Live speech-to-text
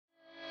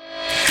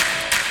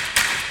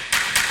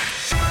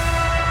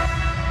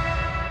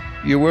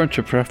You weren't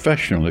a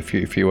professional if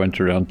you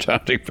went around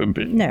touting for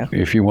me. No.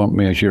 If you want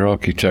me as your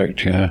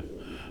architect, yeah,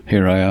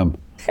 here I am.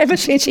 Ever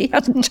since he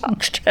hasn't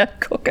touched a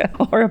cooker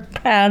or a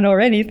pan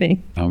or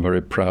anything. I'm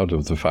very proud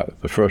of the fact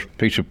that the first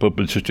piece of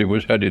publicity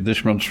was headed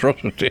this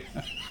monstrosity.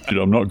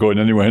 I'm not going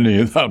anywhere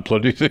near that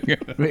bloody thing.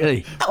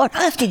 Really? How on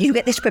earth did you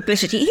get this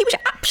publicity? He was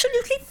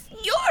absolutely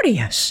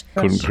furious.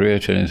 Couldn't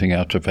create anything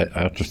out of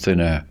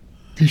thin air.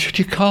 He said,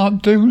 you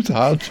can't do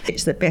that.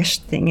 It's the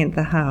best thing in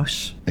the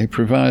house. He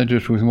provided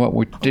us with what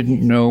we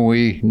didn't know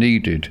we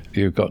needed.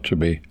 You've got to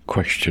be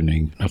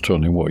questioning not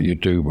only what you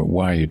do, but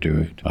why you do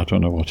it. I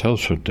don't know what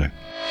else I'd do.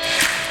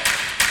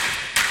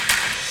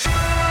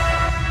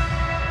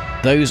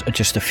 Those are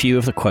just a few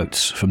of the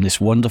quotes from this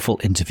wonderful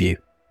interview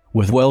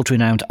with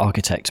world-renowned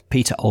architect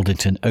Peter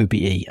Aldington,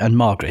 OBE, and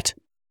Margaret,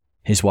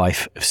 his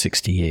wife of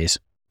 60 years.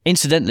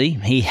 Incidentally,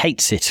 he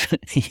hates it.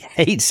 He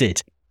hates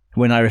it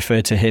when I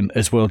refer to him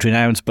as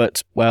world-renowned,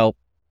 but, well,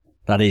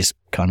 that is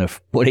kind of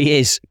what he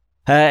is.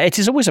 It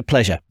is always a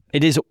pleasure.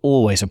 It is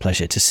always a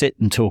pleasure to sit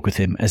and talk with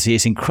him, as he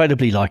is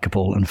incredibly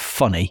likeable and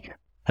funny,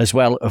 as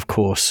well, of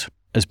course,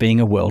 as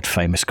being a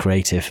world-famous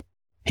creative.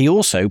 He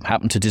also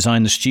happened to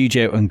design the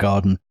studio and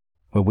garden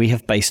where we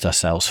have based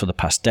ourselves for the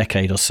past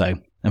decade or so.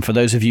 And for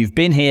those of you who've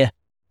been here,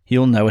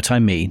 you'll know what I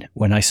mean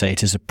when I say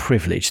it is a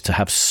privilege to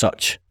have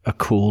such a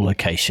cool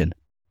location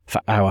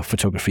for our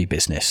photography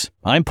business.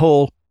 I'm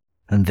Paul,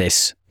 and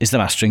this is the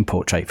Mastering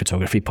Portrait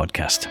Photography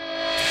Podcast.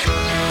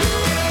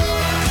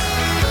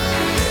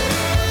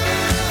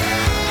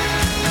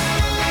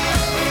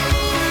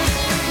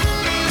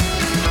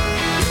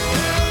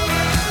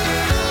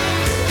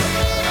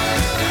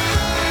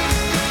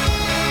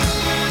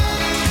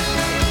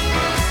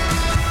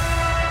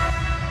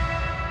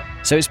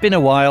 So it's been a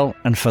while,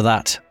 and for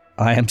that,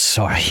 I am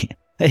sorry.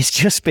 It's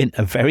just been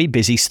a very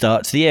busy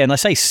start to the year. And I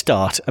say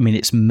start, I mean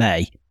it's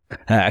May.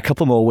 A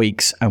couple more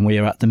weeks and we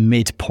are at the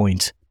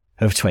midpoint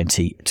of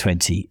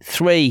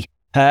 2023.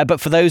 But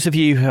for those of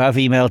you who have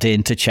emailed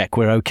in to check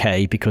we're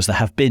okay because there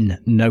have been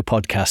no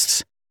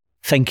podcasts,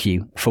 thank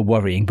you for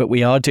worrying, but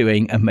we are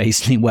doing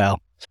amazingly well.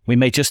 We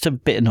may just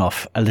have bitten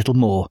off a little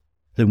more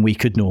than we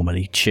could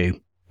normally chew.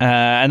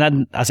 And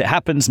then, as it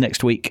happens,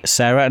 next week,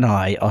 Sarah and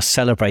I are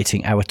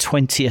celebrating our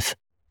 20th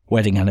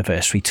wedding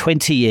anniversary,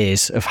 20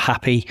 years of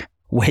happy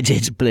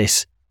wedded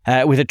bliss,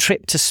 with a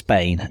trip to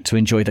Spain to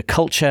enjoy the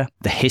culture,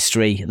 the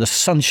history, the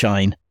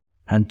sunshine,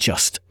 and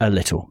just a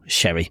little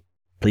sherry.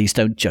 Please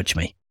don't judge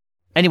me.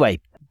 Anyway,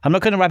 I'm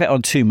not going to rabbit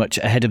on too much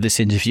ahead of this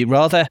interview.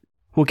 Rather,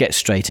 we'll get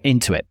straight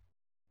into it.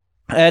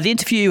 The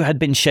interview had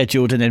been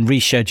scheduled and then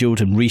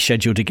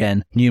rescheduled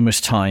again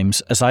numerous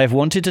times, as I have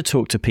wanted to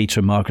talk to Peter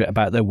and Margaret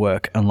about their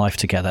work and life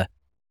together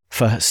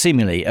for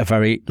seemingly a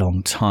very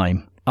long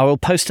time. I will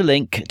post a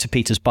link to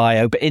Peter's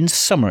bio, but in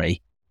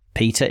summary,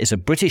 Peter is a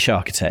British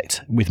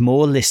architect with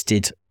more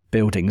listed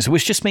buildings,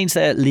 which just means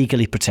they're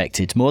legally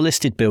protected, more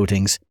listed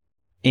buildings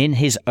in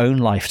his own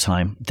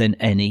lifetime than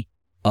any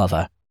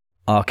other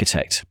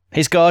architect.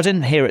 His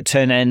garden here at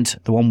Turn End,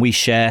 the one we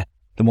share,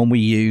 the one we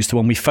use, the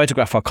one we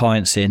photograph our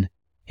clients in,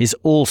 is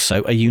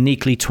also a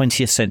uniquely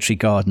 20th century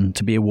garden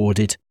to be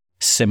awarded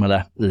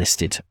similar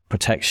listed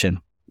protection.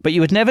 But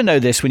you would never know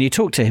this when you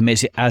talk to him,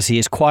 as he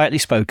is quietly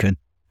spoken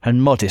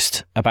and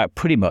modest about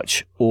pretty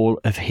much all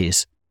of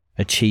his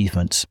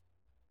achievements.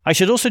 I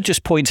should also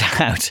just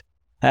point out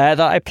that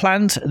I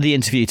planned the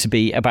interview to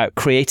be about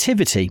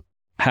creativity,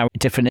 how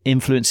different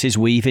influences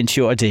weave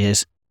into your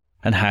ideas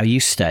and how you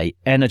stay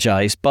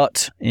energized.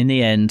 But in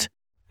the end,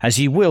 as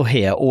you will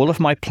hear, all of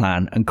my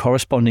plan and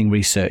corresponding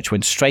research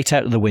went straight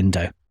out of the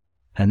window.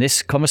 And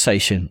this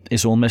conversation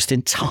is almost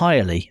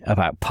entirely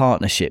about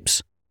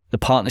partnerships. The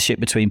partnership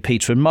between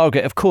Peter and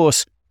Margaret, of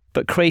course,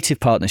 but creative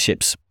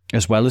partnerships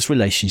as well as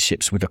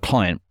relationships with a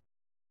client.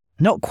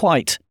 Not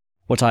quite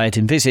what I had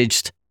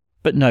envisaged,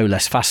 but no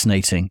less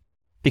fascinating,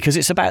 because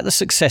it's about the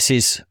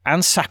successes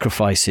and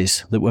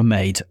sacrifices that were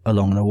made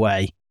along the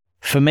way.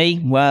 For me,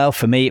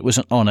 it was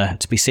an honour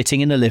to be sitting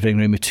in the living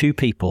room with two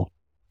people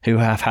who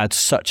have had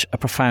such a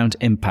profound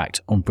impact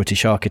on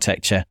British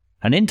architecture,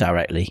 and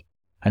indirectly,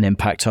 an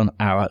impact on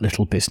our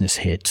little business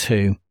here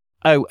too.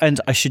 Oh, and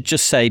I should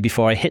just say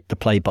before I hit the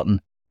play button,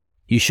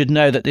 you should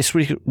know that this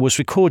was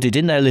recorded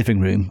in their living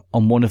room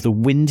on one of the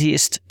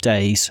windiest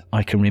days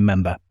I can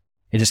remember.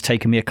 It has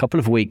taken me a couple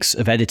of weeks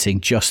of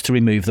editing just to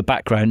remove the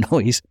background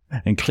noise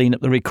and clean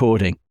up the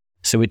recording,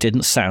 so it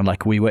didn't sound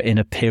like we were in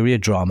a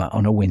period drama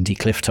on a windy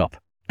clifftop.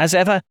 As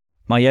ever,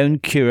 my own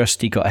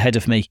curiosity got ahead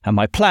of me and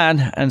my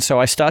plan, and so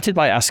I started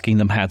by asking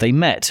them how they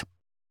met.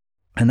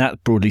 And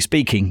that, broadly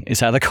speaking, is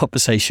how the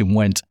conversation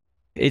went.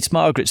 It's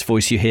Margaret's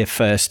voice you hear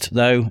first,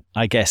 though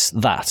I guess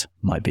that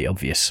might be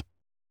obvious.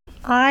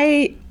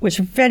 I was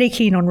very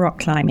keen on rock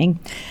climbing,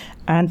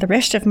 and the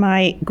rest of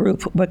my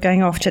group were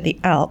going off to the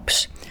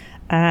Alps.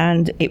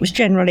 And it was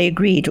generally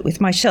agreed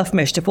with myself,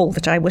 most of all,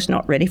 that I was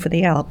not ready for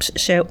the Alps.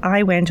 So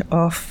I went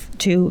off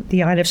to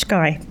the Isle of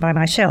Skye by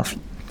myself.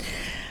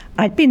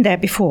 I'd been there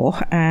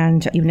before,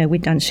 and,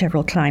 we'd done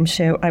several climbs,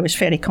 so I was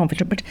fairly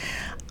confident. But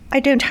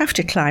I don't have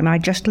to climb. I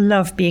just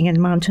love being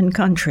in mountain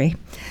country.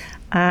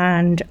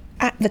 And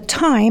at the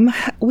time,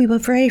 we were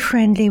very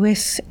friendly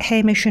with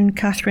Hamish and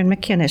Catherine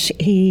McInnes.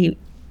 He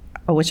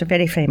was a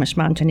very famous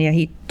mountaineer.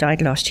 He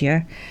died last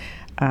year,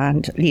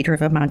 and leader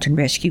of a mountain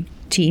rescue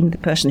team, the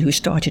person who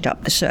started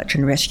up the Search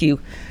and Rescue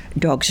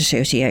Dogs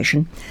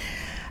Association.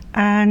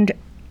 And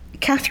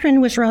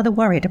Catherine was rather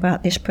worried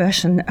about this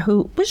person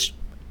who was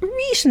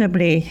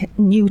reasonably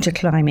new to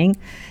climbing,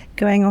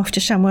 going off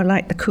to somewhere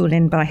like the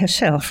Coolin by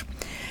herself.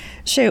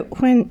 So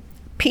when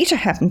Peter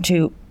happened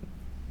to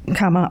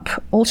come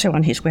up, also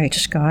on his way to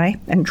Skye,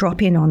 and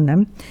drop in on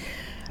them,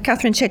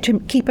 Catherine said to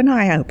him, keep an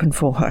eye open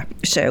for her.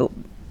 So,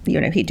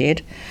 he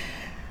did.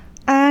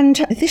 And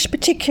this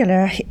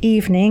particular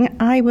evening,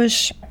 I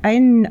was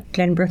in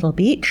Glenbrittle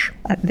Beach.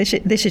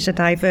 This is a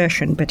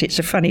diversion, but it's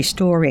a funny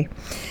story.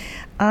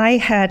 I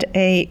had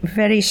a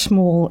very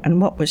small,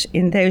 and what was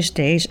in those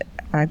days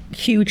a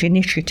huge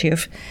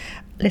initiative,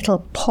 little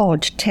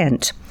pod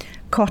tent,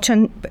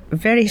 cotton,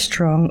 very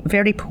strong,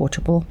 very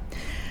portable,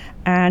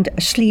 and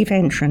a sleeve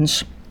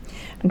entrance.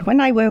 And when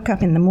I woke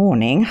up in the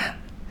morning,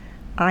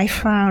 I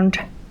found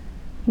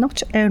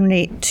not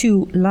only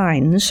 2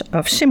 lines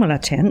of similar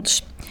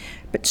tents,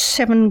 but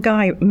 7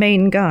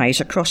 main guys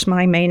across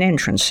my main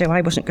entrance, so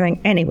I wasn't going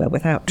anywhere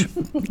without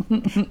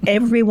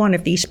every one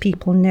of these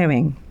people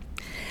knowing.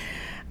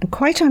 And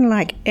quite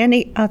unlike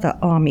any other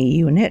army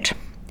unit,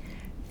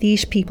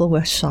 these people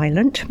were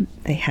silent.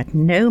 They had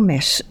no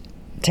mess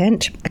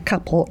tent. A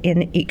couple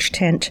in each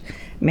tent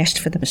messed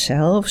for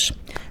themselves.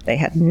 They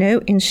had no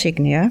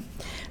insignia.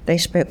 They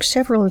spoke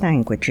several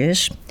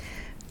languages,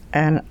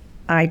 and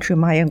I drew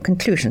my own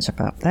conclusions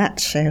about that.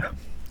 So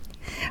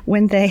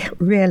when they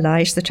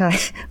realised that I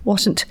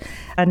wasn't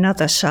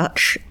another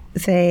such,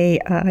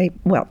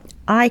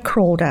 I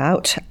crawled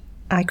out.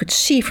 I could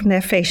see from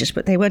their faces,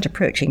 but they weren't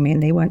approaching me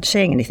and they weren't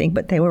saying anything,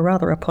 but they were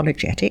rather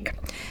apologetic.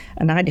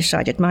 And I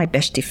decided my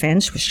best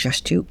defence was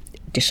just to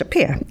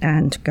disappear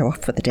and go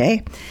off for the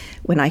day.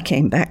 When I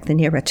came back, the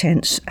nearer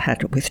tents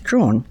had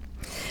withdrawn.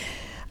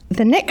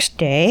 The next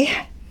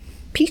day,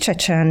 Peter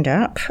turned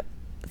up.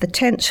 The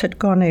tents had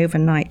gone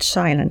overnight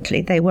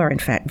silently. They were, in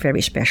fact,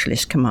 very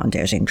specialist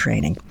commandos in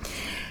training.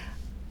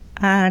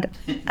 And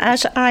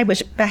as I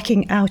was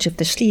backing out of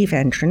the sleeve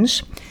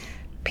entrance,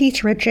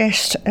 Peter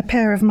addressed a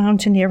pair of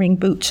mountaineering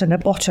boots and a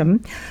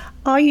bottom.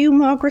 Are you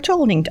Margaret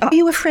Aldington? Are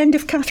you a friend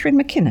of Catherine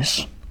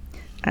McInnes?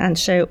 And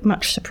so,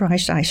 much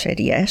surprised, I said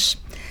yes.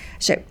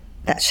 So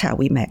that's how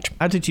we met.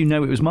 How did you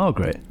know it was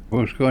Margaret? I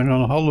was going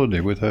on a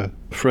holiday with a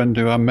friend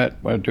who I met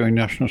while doing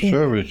national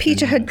service.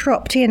 Peter had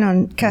dropped in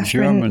on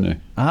Catherine Germany.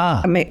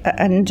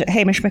 And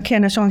Hamish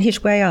McInnes on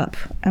his way up.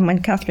 And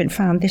when Catherine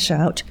found this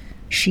out,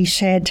 she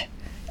said,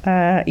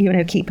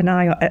 keep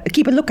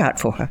a lookout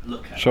for her.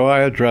 So I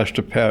addressed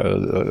a pair,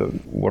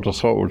 what I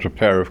thought was a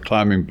pair of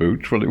climbing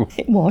boots. Well,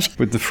 it was.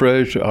 With the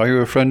phrase, are you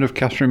a friend of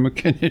Catherine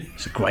McInnes?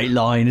 It's a great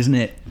line, isn't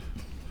it?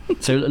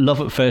 So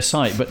love at first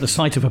sight, but the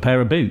sight of a pair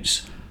of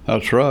boots.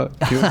 That's right.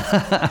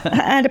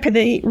 And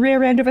the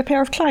rear end of a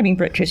pair of climbing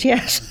breeches,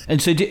 yes.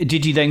 And so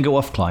did you then go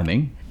off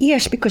climbing?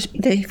 Yes, because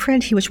the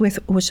friend he was with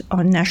was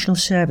on national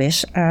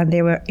service, and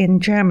they were in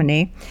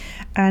Germany,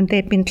 and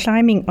they'd been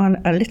climbing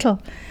on a little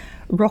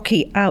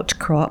rocky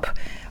outcrop,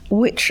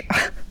 which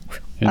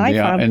in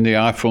the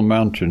Eifel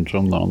Mountains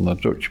on the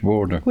Dutch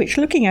border. Which,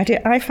 looking at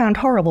it, I found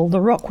horrible.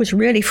 The rock was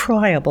really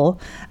friable,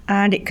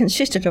 and it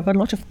consisted of a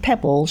lot of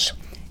pebbles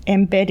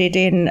embedded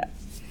in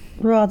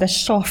rather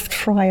soft,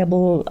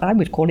 friable, I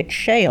would call it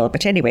shale.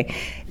 But anyway,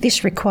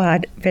 this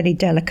required very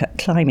delicate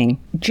climbing.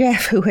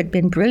 Jeff, who had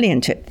been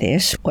brilliant at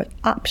this, was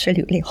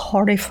absolutely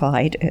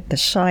horrified at the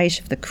size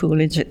of the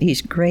Coolins, at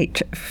these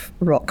great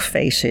rock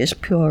faces,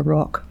 pure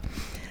rock.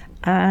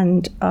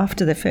 And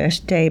after the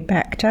first day,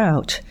 backed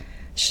out.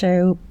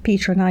 So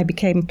Peter and I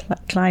became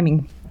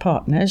climbing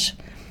partners,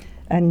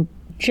 and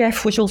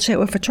Jeff was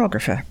also a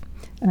photographer.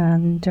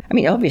 And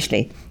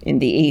obviously, in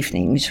the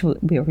evenings,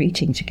 we were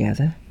eating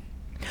together.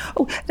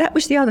 Oh, that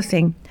was the other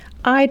thing.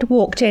 I'd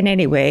walked in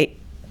anyway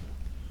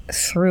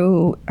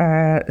through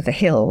the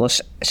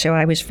hills, so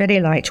I was very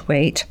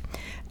lightweight,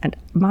 and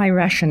my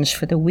rations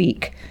for the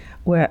week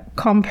were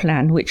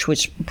Complan, which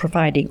was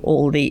providing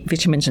all the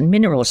vitamins and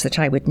minerals that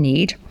I would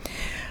need,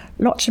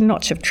 lots and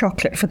lots of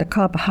chocolate for the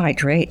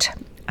carbohydrate,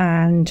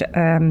 and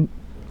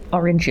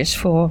oranges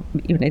for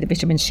the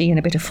vitamin C and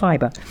a bit of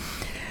fibre.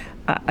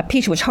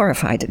 Peter was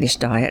horrified at this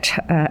diet.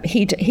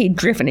 He'd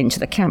driven into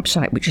the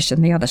campsite, which is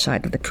on the other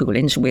side of the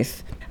Coolins,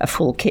 with a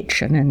full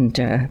kitchen,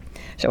 and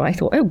so I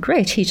thought, oh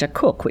great, he's a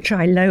cook, which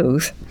I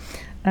loathe.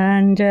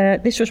 And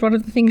this was one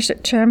of the things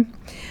that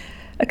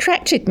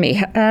attracted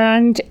me,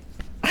 and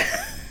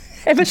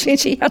ever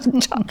since he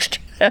hasn't touched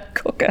a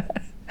cooker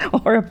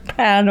or a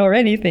pan or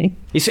anything.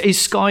 Is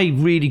Skye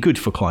really good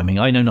for climbing?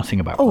 I know nothing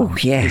about climbing. Oh,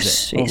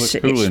 yes. It's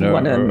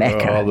one of the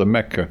Mecca. Are the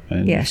Mecca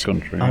in this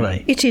country. Are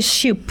they? It is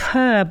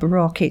superb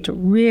rock. It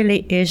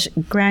really is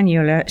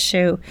granular.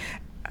 So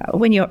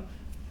when you're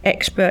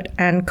expert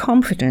and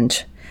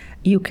confident,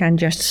 you can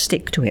just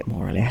stick to it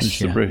more or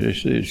less.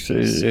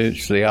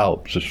 It's the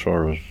Alps as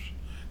far as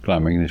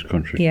climbing in this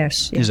country.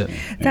 Yes. Is it?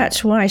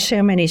 That's why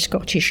so many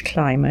Scottish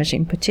climbers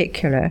in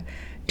particular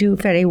do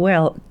very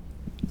well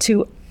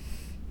to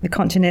the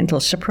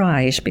Continental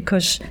Surprise,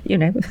 because, you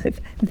know,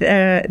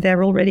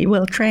 they're already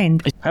well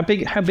trained. How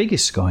big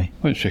is Skye?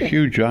 Well, it's a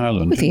huge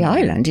island. Well, the isn't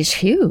it? island is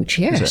huge,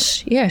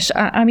 yes. Yes.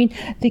 I mean,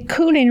 the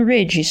Coolin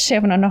Ridge is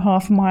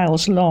 7.5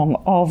 miles long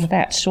of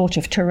that sort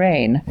of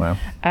terrain. Wow.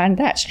 And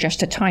that's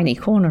just a tiny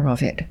corner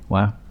of it.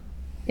 Wow.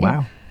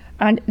 Wow.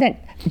 And then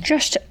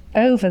just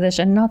over, there's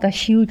another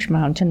huge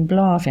mountain,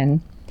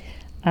 Blarvin.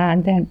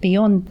 And then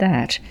beyond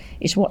that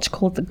is what's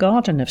called the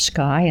Garden of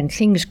Skye, and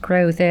things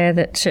grow there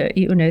that,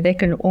 you know, they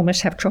can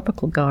almost have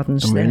tropical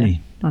gardens Really?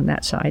 there on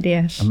that side,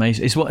 yes.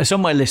 Amazing. It's on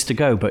my list to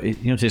go, but you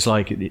know, it's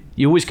like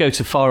you always go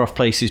to far off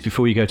places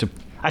before you go to.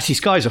 Actually,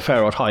 Skye's a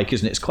fair odd hike,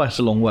 isn't it? It's quite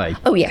a long way.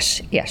 Oh,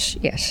 yes,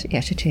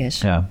 it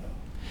is. Yeah.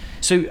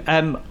 So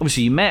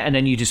obviously you met, and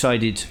then you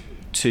decided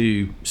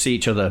to see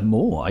each other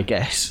more, I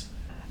guess.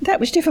 That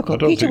was difficult. I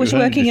don't Peter think was it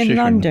was any working in decision.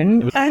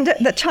 London, and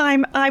at the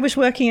time I was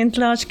working in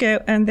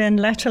Glasgow and then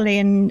latterly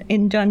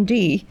in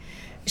Dundee.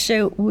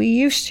 So we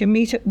used to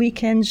meet at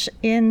weekends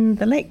in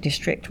the Lake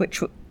District,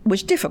 which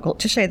was difficult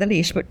to say the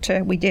least, but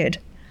we did.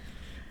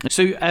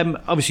 So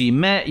obviously you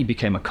met, you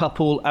became a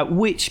couple. At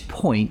which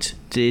point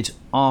did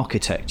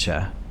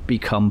architecture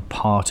become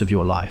part of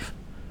your life?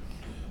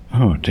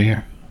 Oh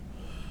dear,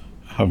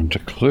 I haven't a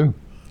clue.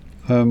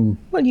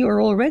 Well, you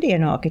were already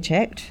an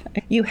architect.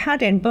 You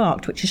had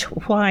embarked, which is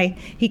why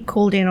he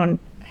called in on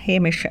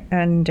Hamish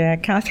and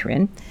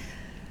Catherine,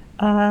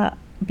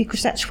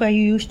 because that's where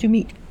you used to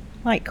meet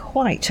Mike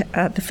White,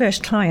 the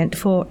first client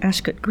for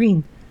Ascot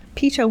Green.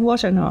 Peter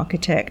was an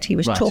architect. He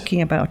was Right.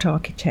 talking about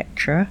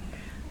architecture.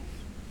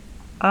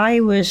 I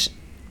was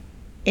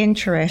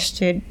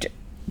interested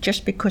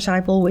just because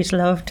I've always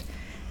loved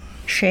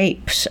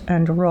shapes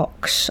and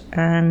rocks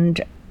and,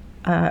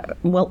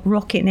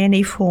 rock in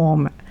any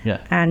form. Yeah.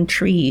 And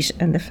trees,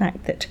 and the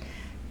fact that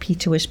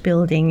Peter was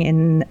building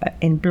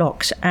in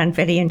blocks and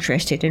very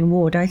interested in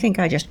wood. I think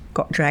I just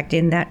got dragged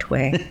in that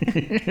way.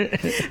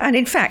 And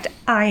in fact,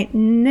 I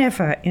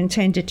never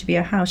intended to be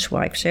a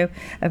housewife, so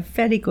a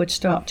very good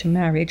start to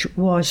marriage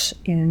was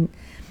in,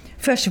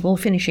 first of all,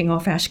 finishing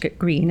off Ascot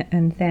Green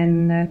and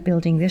then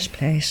building this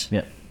place.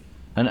 Yeah.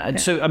 And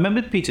so I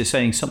remember Peter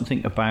saying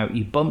something about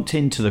you bumped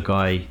into the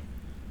guy.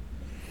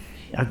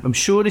 I'm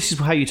sure this is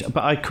how you,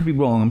 but I could be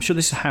wrong. I'm sure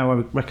this is how I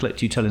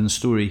recollect you telling the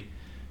story.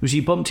 Was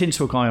you bumped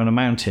into a guy on a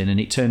mountain, and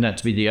it turned out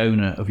to be the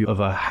owner of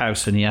a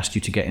house, and he asked you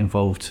to get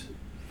involved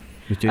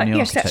with doing the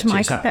Yes,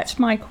 architecture. that's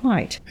Mike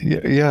White.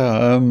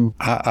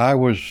 I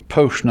was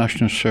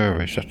post-national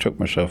service. I took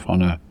myself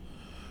on a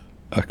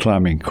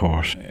climbing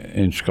course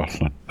in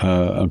Scotland.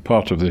 And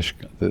part of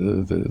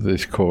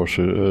this course,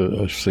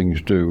 as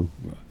things do,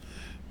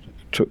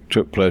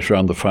 took place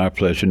around the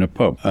fireplace in a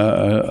pub.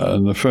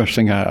 And the first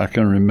thing I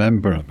can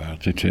remember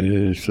about it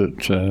is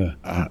that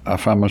I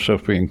found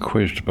myself being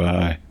quizzed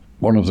by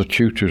one of the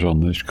tutors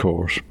on this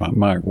course,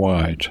 Mike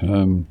White,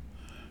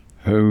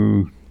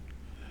 who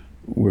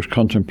was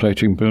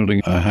contemplating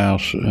building a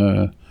house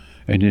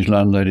in his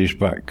landlady's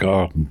back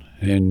garden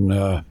in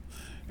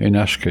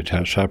Ascot,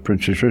 outside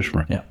Princess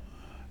Risborough. Yeah.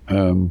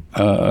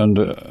 And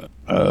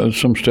at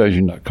some stage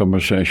in that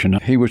conversation,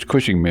 he was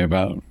quizzing me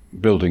about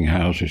building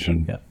houses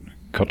and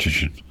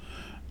cottages.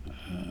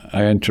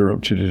 I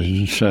interrupted it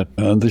and said,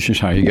 "This is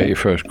how you get your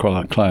first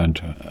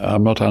client.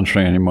 I'm not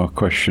answering any more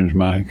questions,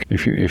 Mike.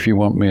 If you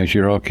want me as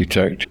your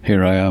architect,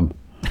 here I am."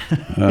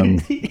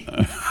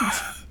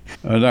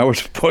 And I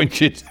was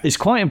appointed. It's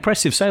quite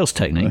impressive sales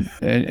technique.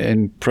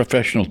 In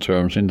professional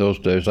terms, in those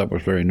days, that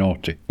was very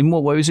naughty. In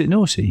what way was it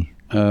naughty?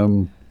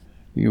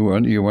 You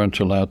weren't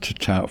allowed to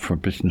tout for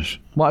business.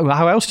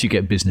 How else do you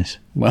get business?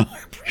 Well,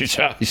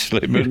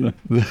 precisely, but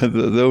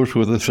those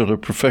were the sort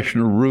of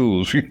professional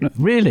rules, you know.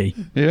 Really?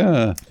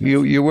 Yeah,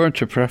 you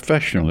weren't a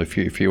professional if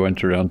you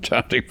went around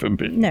touting for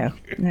business.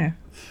 No.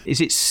 Is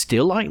it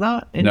still like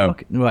that? No.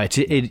 Right.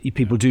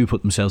 People do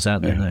put themselves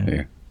out there. Yeah, though.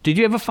 yeah.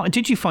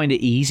 Did you find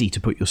it easy to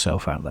put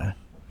yourself out there?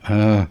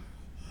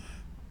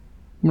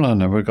 Well, I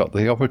never got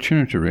the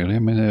opportunity, really. I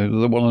mean, they're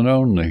the one and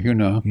only, you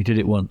know. You did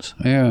it once.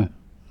 Yeah.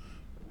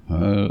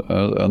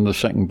 And the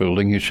second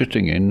building you're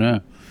sitting in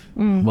now.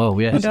 Well,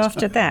 yes. And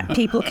after that,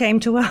 people came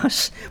to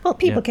us. Well,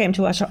 people came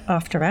to us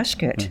after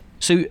Ascot.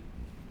 So,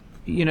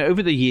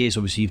 over the years,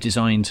 obviously, you've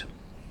designed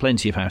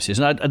plenty of houses.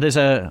 And there was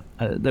a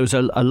I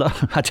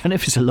don't know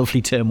if it's a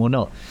lovely term or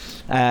not.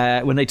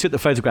 When they took the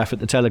photograph at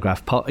the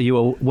Telegraph, you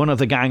were one of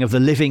the gang of the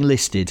living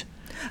listed.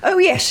 Oh,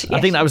 yes.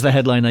 I think that was the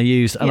headline I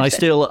used, and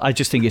Yes. I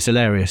just think it's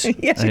hilarious.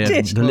 Yes, it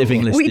did. The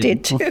living listed. We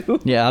did too.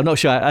 Yeah, I'm not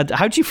sure.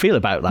 How do you feel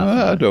about that?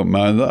 I don't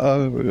mind that.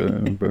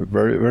 I'm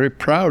very, very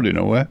proud in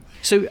a way.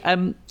 So,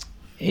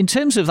 in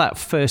terms of that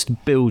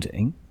first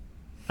building,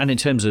 and in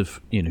terms of,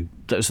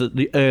 that was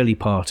the early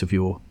part of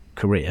your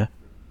career,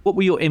 what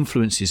were your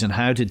influences and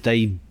how did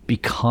they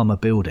become a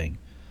building?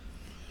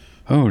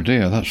 Oh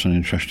dear, that's an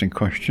interesting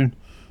question.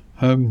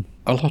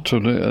 A lot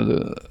of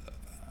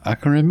I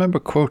can remember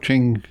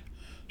quoting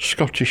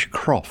Scottish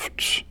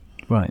crofts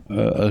Right.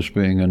 As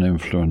being an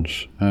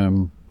influence.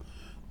 I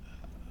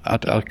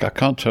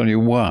can't tell you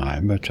why,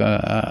 but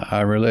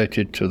I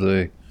related to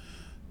the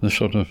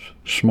sort of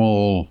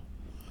small,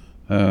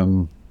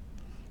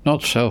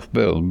 not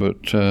self-build,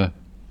 but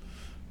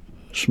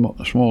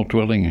small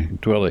dwelling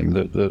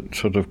that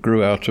sort of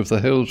grew out of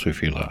the hills,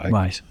 if you like.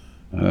 Right.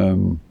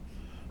 In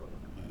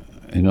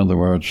other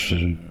words,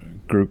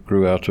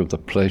 grew out of the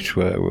place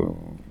where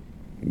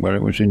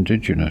it was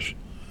indigenous.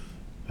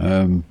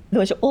 There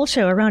was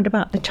also around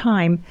about the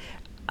time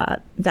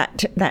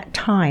that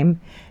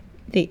time,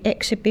 the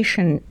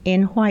exhibition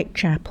in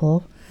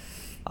Whitechapel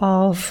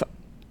of,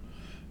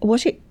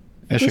 was it?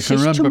 Yes, I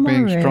can remember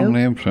being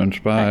strongly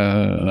influenced by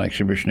an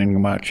exhibition in the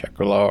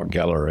Whitechapel Art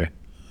Gallery,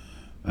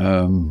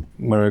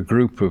 where a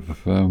group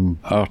of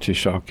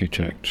artist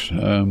architects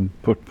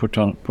put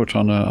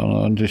on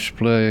a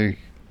display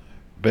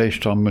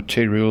based on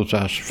materials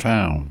as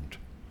found.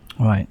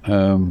 Right.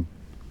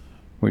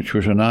 Which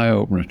was an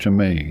eye-opener to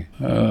me,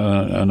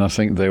 and I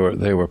think they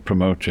were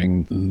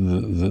promoting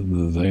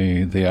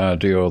the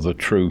idea or the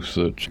truth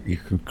that you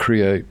could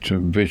create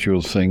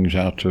visual things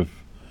out of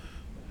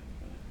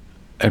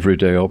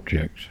everyday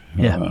objects.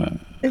 Yeah.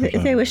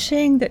 They were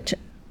saying that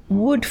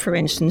wood, for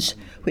instance,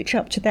 which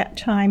up to that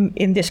time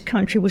in this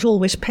country was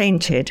always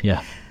painted,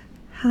 Yeah.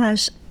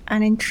 has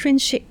an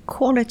intrinsic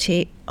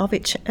quality of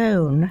its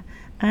own,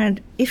 and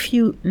if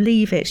you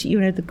leave it,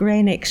 the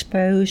grain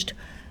exposed,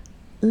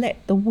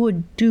 let the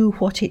wood do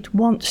what it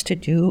wants to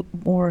do,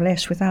 more or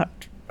less, without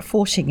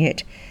forcing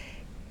it,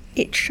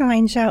 it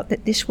shines out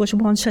that this was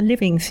once a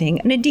living thing.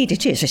 And indeed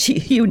it is. As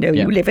you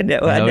live in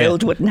an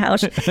old wooden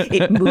house.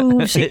 It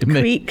moves, it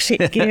creaks,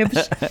 it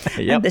gives.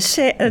 Yep.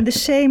 And the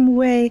same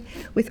way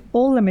with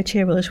all the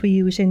materials we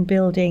use in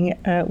building,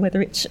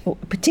 whether it's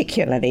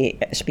particularly,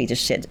 as Peter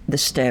said, the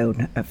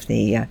stone of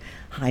the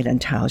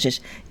Highland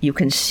houses, you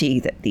can see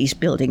that these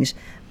buildings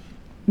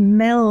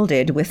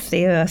melded with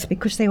the earth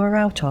because they were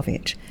out of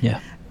it. Yeah.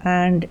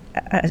 And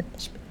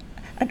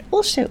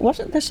also,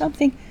 wasn't there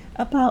something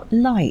about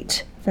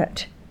light,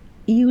 that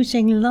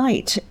using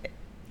light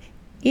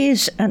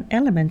is an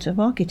element of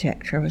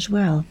architecture as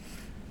well?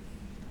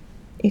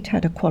 It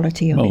had a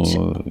quality of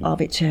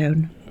its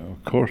own.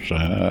 Of course,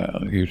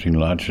 using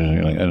light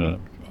in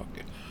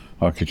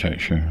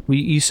architecture. Well,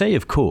 you say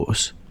of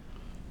course,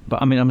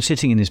 but I mean, I'm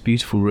sitting in this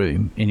beautiful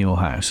room in your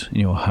house, in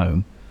your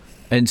home,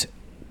 and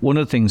one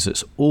of the things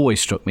that's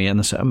always struck me, and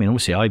I mean,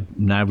 obviously I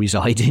now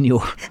reside in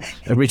your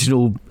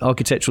original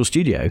architectural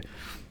studio,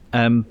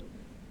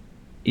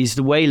 is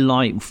the way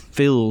light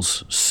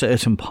fills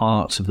certain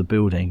parts of the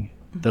building.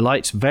 The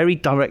light's very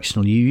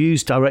directional. You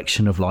use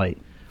direction of light.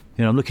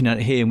 I'm looking at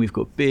it here, and we've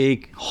got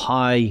big,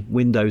 high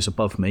windows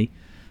above me,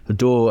 a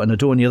door on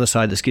the other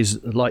side that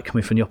gives light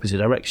coming from the opposite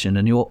direction,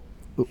 and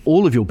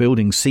all of your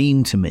buildings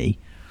seem to me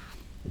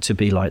to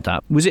be like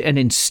that. Was it an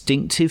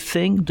instinctive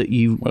thing that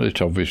you... Well,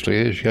 it obviously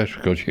is, yes,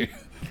 because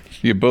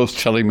you're both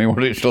telling me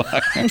what it's like.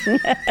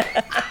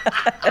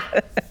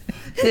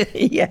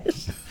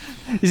 Yes.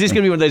 Is this going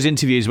to be one of those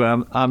interviews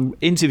where I'm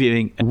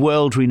interviewing a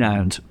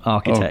world-renowned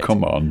architect? Oh,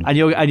 come on. And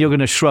you're going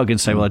to shrug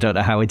and say, well, I don't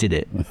know how I did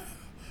it.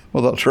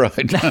 Well, that's right.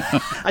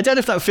 I don't know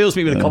if that fills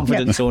me with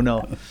confidence or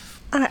not.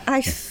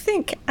 I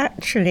think,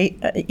 actually,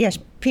 yes,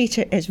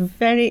 Peter is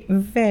very,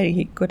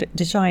 very good at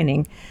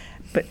designing,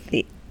 but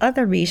the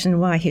other reason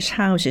why his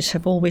houses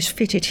have always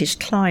fitted his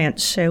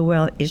clients so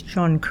well is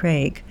John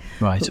Craig,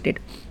 right, who did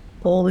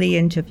all the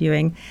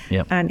interviewing,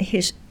 yep, and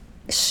his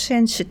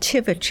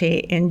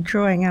sensitivity in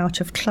drawing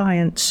out of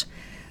clients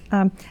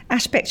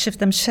aspects of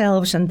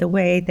themselves and the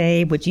way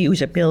they would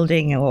use a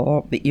building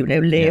or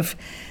live,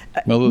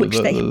 well, which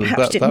they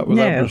perhaps didn't know.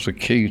 That was the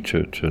key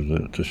to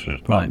the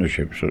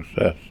partnership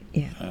success.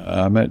 Yeah.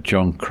 I met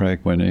John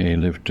Craig when he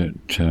lived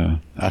at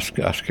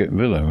Ascot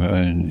Villa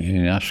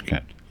in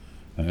Ascot.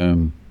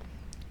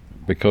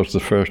 Because the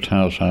first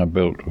house I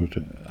built was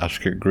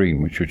Ascot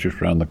Green, which was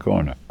just round the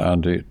corner,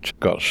 and it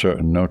got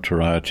certain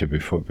notoriety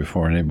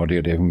before anybody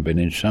had even been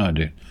inside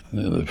it.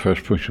 The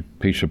first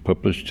piece of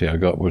publicity I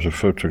got was a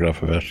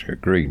photograph of Ascot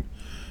Green.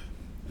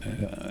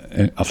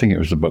 I think it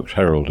was the Bucks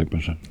Herald. It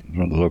was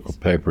one of the local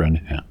paper in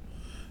here,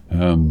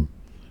 and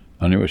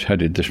it was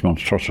headed "This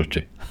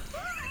Monstrosity."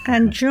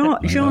 And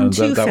John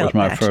too that felt was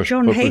my that. first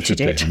John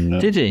publicity. hated it. And,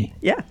 did he?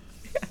 Yeah.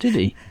 Did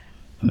he?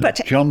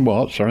 But John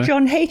what? Sorry.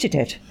 John hated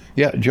it.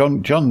 Yeah,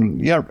 John.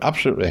 Yeah,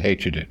 absolutely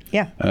hated it.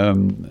 Yeah.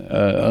 And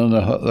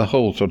the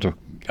whole sort of,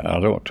 I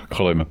don't want to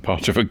call him a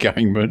part of a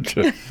gang, but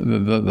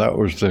that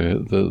was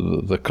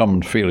the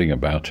common feeling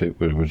about it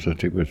was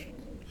that it was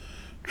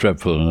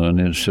dreadful and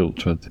an insult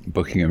to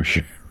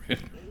Buckinghamshire.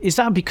 Is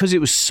that because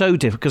it was so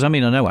different? Because I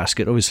mean, I know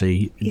Ascot,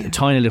 obviously, a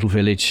tiny little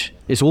village.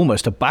 It's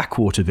almost a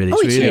backwater village,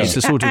 Oh, really. it's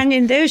a sort of, and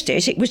in those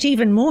days, it was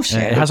even more so.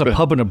 it has a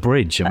pub and a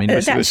bridge. I mean,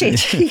 That's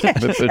it.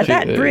 Yes. But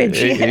That bridge.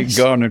 it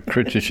garnered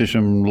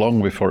criticism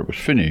long before it was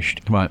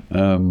finished. right.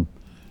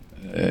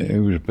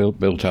 It was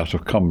built out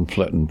of common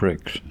flattened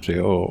bricks, the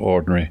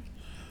ordinary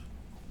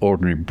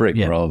brick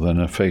rather than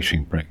a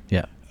facing brick.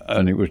 Yeah.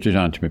 And it was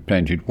designed to be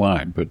painted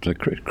white, but the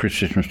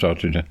criticism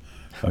started to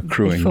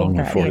accruing long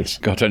before yes.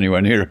 it got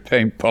anywhere near a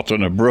paint pot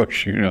and a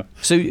brush,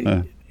 So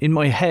in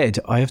my head,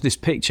 I have this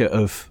picture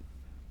of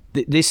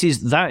that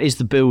is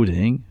the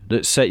building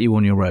that set you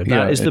on your road.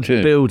 That is the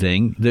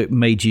building that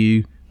made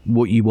you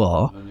what you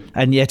are,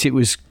 and yet it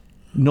was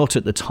not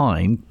at the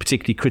time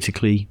particularly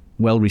critically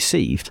well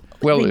received.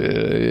 Well,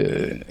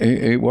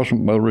 it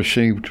wasn't well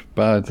received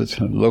by the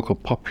local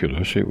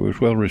populace. It was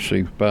well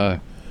received by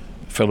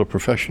fellow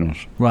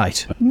professionals.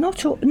 Right.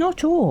 Not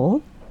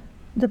all.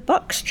 The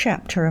Bucks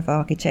chapter of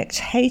architects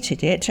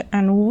hated it,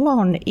 and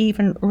one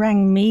even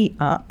rang me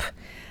up.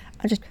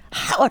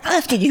 How on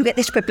earth did you get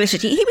this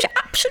publicity? He was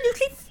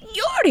absolutely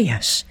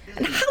furious.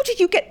 And how did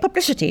you get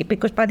publicity?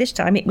 Because by this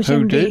time it was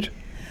Who did?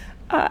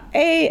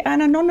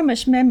 An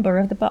anonymous member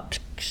of the Bucks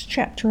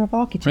chapter of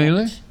architects.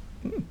 Really?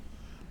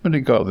 When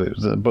he got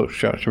the Bucks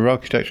chapter of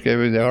architects gave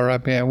you the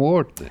RIBA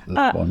award.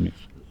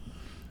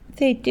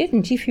 They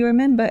didn't. If you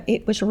remember,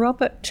 it was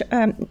Robert.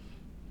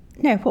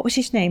 What was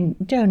his name?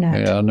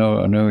 Donat. Yeah, I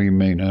know you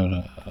mean.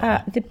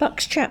 The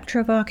Bucks chapter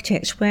of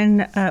architects,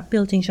 when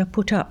buildings are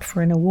put up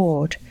for an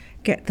award,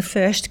 get the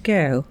first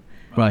go.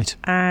 Right.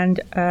 And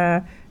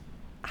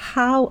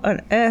how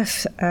on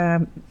earth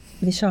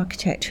this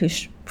architect,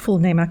 whose full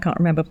name I can't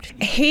remember,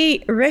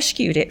 he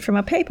rescued it from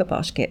a paper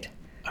basket.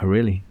 Oh,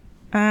 really?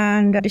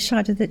 And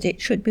decided that it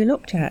should be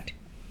looked at.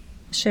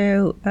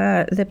 So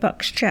the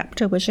Bucks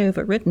chapter was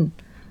overridden.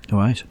 All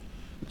right.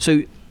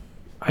 So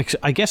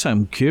I guess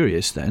I'm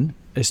curious then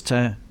as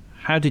to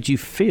how did you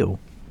feel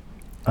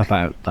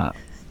about that?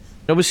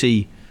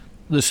 Obviously,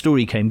 the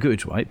story came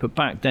good, right? But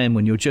back then,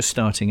 when you're just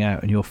starting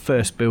out and your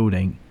first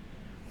building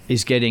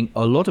is getting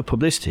a lot of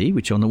publicity,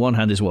 which on the one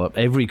hand is what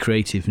every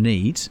creative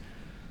needs,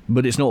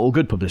 but it's not all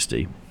good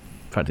publicity.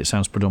 In fact, it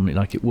sounds predominantly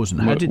like it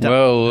wasn't. How did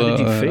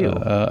you feel?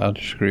 I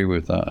disagree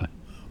with that.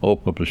 All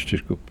publicity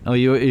is good. Oh,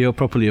 you're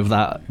properly of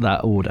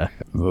that order.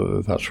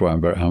 That's why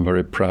I'm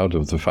very proud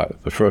of the fact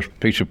that the first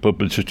piece of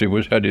publicity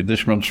was headed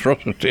this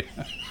monstrosity.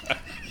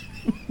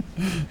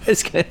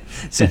 It's good.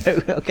 So,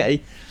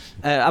 okay.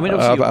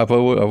 Obviously I've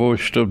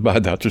always stood by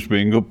that as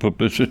being good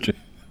publicity.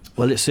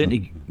 Well, it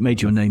certainly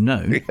made your name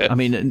known. Yes. I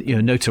mean,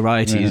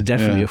 notoriety is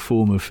definitely a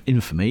form of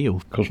infamy.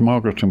 Because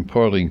Margaret and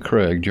Pauline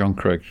Craig, John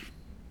Craig's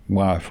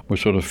wife, were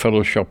sort of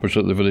fellow shoppers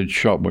at the village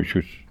shop, which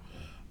was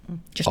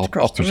just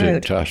across the road.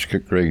 Opposite to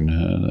Ascot Green,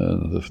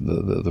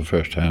 the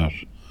first house.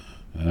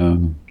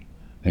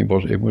 It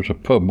was a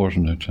pub,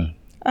 wasn't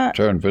it?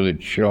 Turn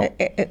Village Shop.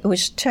 It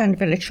was Turn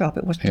Village Shop.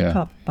 It wasn't a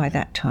pub by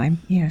that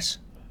time. Yes.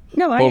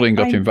 No, Pauline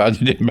got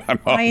invited in by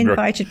Margaret. I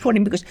invited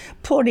Pauline because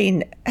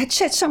Pauline had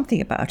said something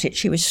about it.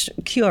 She was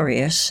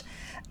curious,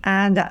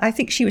 and I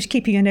think she was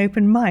keeping an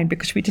open mind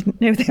because we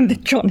didn't know then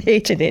that John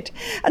hated it.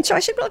 And so I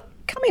said, "Well,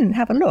 come in and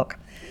have a look."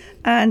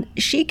 And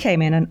she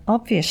came in and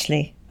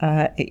obviously,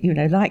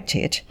 liked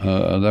it.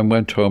 And then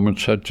went home and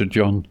said to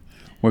John,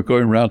 "We're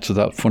going round to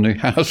that funny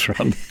house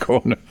round the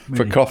corner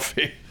for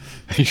coffee."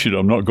 He said,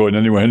 "I'm not going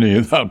anywhere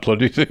near that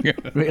bloody thing."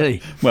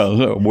 Really?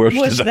 Well, worse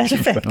to that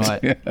effect.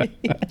 Right.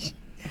 Yes.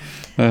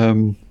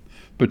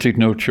 But he'd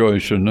no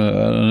choice, and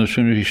as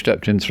soon as he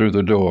stepped in through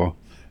the door,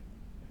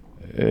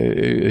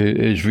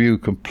 his view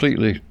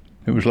completely,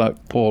 it was like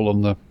St. Paul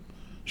on the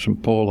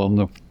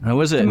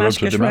was it?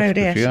 Damascus Road,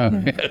 yes.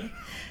 Yeah.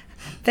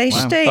 They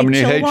stayed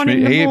till 1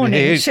 in the morning. He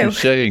hates me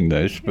saying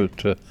this,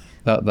 but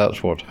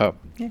that's what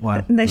happened.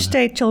 Wow. And they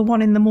stayed till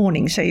 1 in the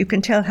morning, so you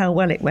can tell how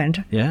well it went.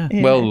 Yeah.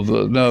 Well,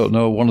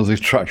 no, one of the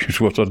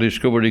attractions was I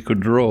discovered he could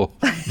draw.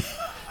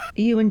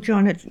 You and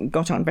John had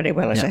got on very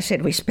well. As I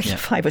said, we spent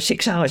 5 or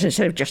 6 hours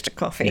instead of just a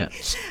coffee. Yeah.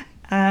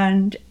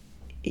 And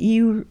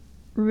you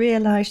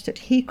realised that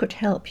he could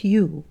help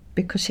you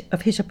because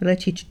of his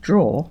ability to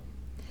draw.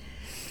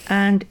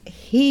 And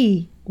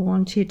he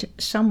wanted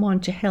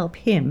someone to help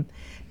him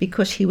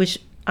because he was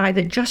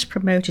either just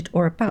promoted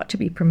or about to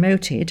be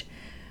promoted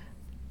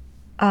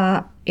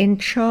in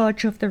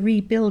charge of the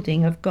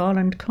rebuilding of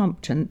Garland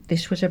Compton.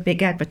 This was a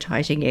big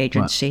advertising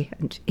agency,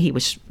 and he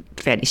was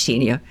fairly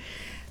senior.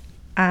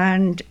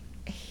 And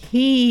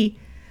he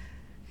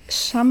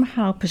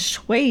somehow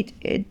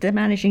persuaded the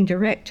managing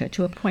director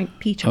to appoint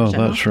Peter as an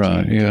that's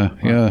right,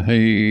 yeah.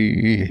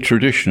 He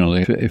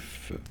traditionally,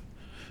 if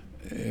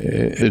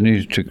he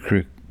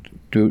needed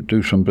to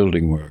do some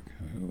building work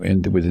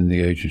within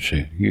the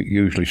agency,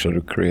 usually sort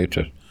of create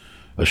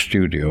a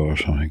studio or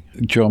something.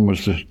 John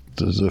was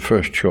the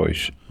first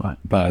choice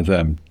by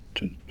them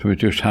to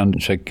just hand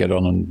and say, "Get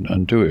on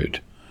and do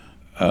it."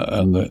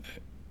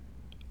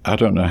 I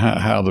don't know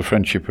how the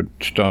friendship had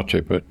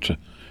started, but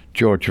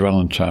George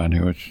Valentine,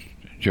 who was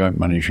joint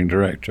managing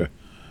director,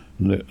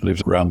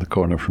 lived around the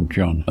corner from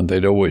John, and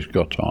they'd always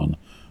got on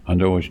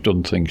and always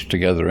done things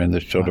together in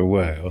this sort of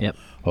way. Yep.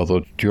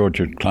 Although George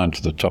had climbed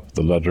to the top of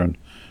the ladder and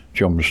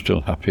John was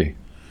still happy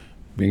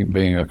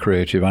being a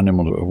creative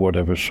animal of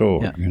whatever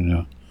sort,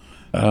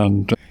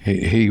 And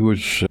he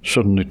was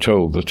suddenly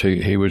told that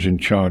he was in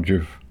charge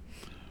of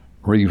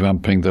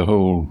revamping the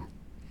whole.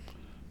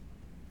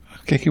 I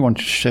think he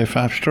wanted to say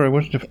 5-story,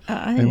 wasn't it?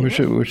 It was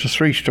a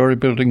 3-story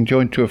building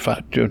joined to a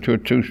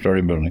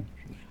 2-story building.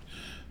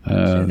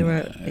 So there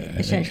were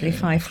essentially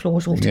 5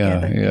 floors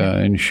altogether. Yeah,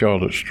 in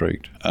Charlotte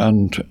Street.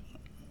 And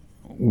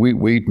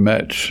we'd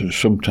met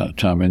some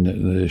time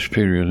in this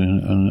period,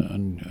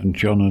 and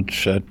John had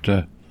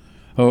said,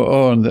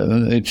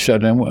 and it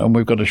said, and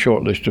we've got a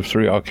short list of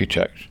 3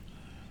 architects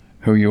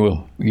who you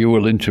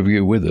will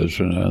interview with us,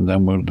 and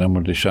then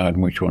we'll decide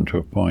which one to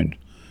appoint.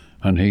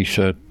 And he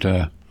said,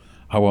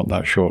 I want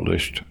that short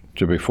list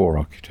to be 4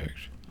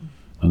 architects,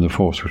 and the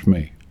 4th was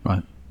me.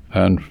 Right.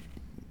 And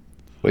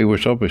he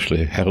was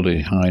obviously held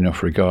in high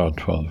enough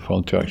regard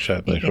for to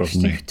accept this,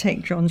 wasn't he?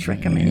 Take John's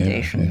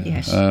recommendation,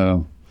 yes.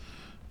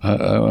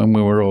 And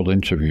we were all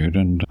interviewed,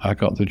 and I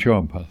got the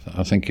job.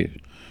 I think it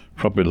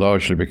probably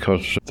largely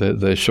because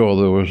they saw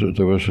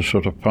there was a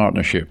sort of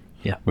partnership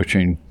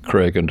between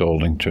Craig and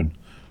Aldington,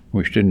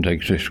 which didn't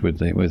exist with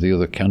the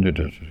other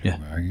candidates.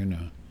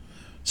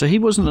 So he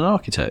wasn't an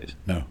architect?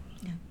 No.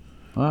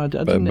 I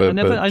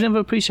never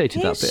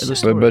appreciated that bit of the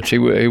story. But he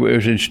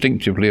was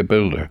instinctively a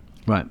builder.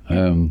 Right.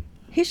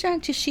 His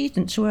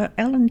antecedents were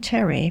Ellen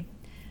Terry,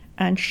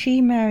 and she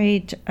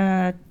married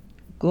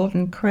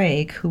Gordon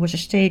Craig, who was a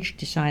stage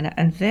designer,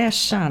 and their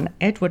son,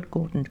 Edward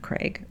Gordon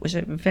Craig, was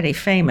a very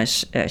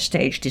famous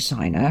stage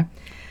designer.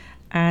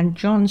 And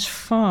John's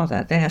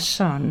father, their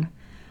son,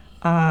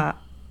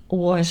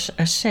 was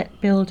a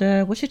set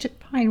builder. Was it at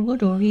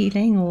Pinewood or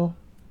Ealing or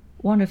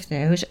one of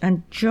those?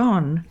 And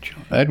John...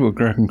 Edward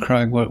Gordon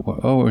Craig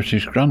was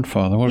his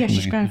grandfather, wasn't he?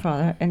 Yes, his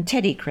grandfather. And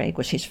Teddy Craig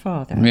was his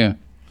father. Yeah.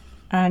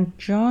 And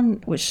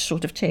John was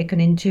sort of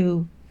taken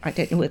into, I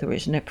don't know whether it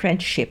was an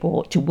apprenticeship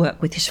or to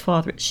work with his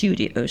father at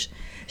studios.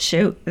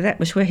 So that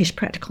was where his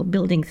practical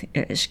building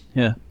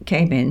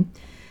came in.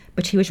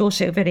 But he was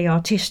also very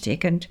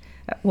artistic, and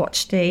at what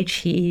stage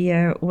he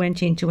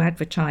went into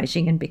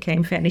advertising and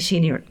became fairly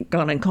senior at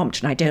Garland and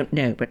Compton, I don't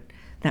know, but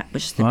that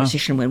was the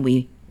position when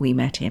we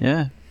met him.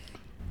 Yeah.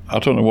 I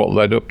don't know what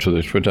led up to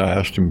this, but I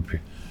asked him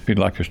if he'd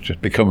like us to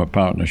become a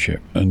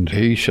partnership. And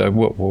he said,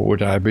 what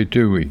would I be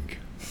doing?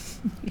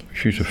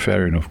 Which is a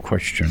fair enough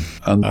question.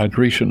 And I'd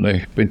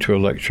recently been to a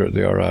lecture at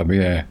the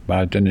RIBA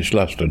by Dennis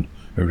Laston,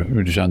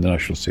 who designed the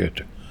National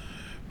Theatre,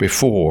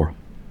 before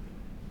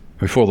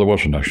there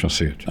was a National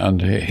Theatre.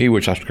 And he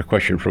was asked a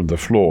question from the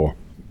floor,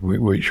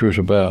 which was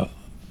about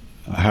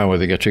how are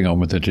they getting on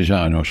with the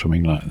design or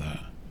something like that.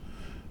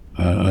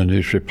 And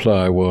his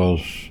reply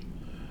was,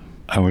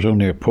 I was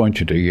only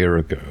appointed a year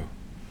ago,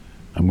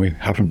 and we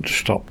haven't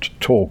stopped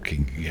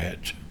talking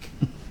yet.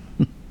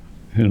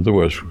 In other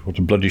words, what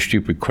a bloody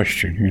stupid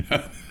question,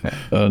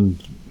 And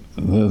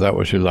that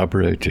was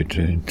elaborated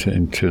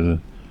into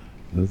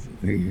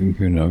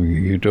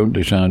you don't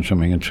design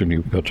something until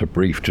you've got a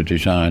brief to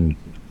design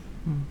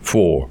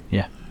for.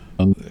 Yeah.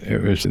 And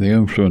it was the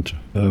influence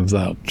of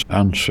that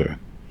answer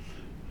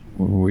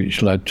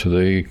which led to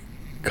the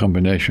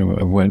combination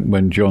of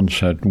when John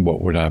said,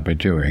 what would I be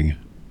doing?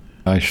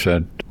 I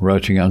said,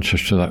 writing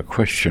answers to that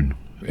question.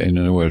 In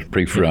other words,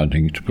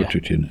 brief-writing, to put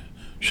it in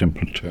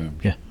simple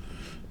terms. Yeah.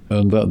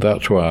 And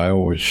that's why I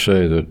always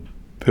say that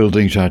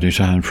buildings I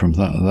designed from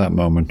that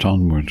moment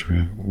onwards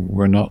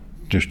were not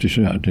just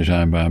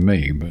designed by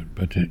me,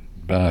 but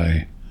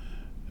by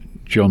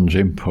John's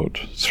input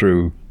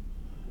through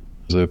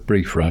the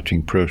brief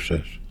writing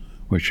process,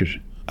 which is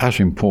as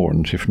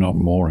important, if not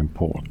more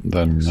important,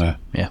 than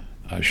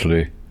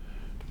actually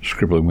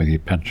scribbling with your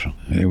pencil.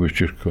 It was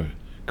just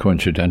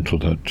coincidental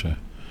that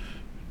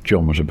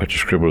John was a better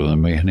scribbler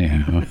than me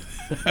anyhow.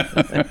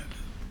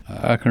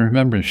 I can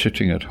remember him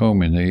sitting at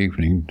home in the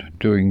evening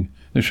doing,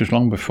 this was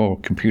long before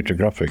computer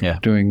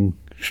graphics, doing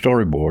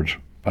storyboards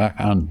by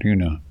hand,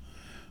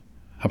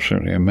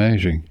 Absolutely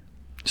amazing.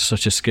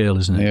 Such a skill,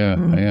 isn't it?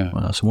 Yeah.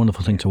 Well, that's a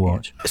wonderful thing to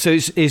watch. So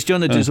is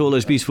John that does all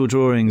those beautiful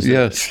drawings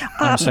that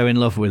I'm so in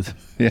love with?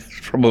 Yes,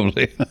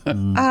 probably.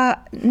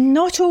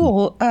 Not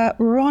all.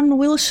 Ron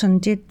Wilson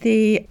did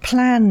the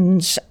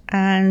plans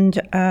and,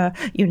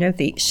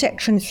 the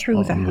section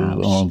through the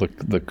house. Oh,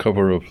 the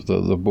cover of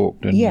the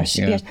book, didn't he?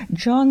 Yes.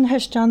 John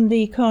has done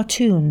the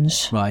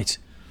cartoons. Right.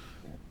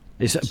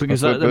 Because,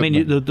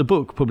 the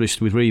book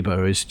published with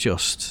Reba is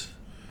just...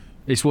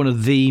 It's one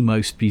of the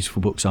most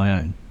beautiful books I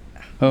own.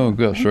 Oh,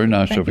 that's very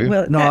nice of you.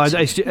 Well, those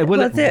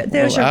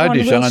are I Ron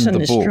designed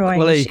Wilson's the book. drawings.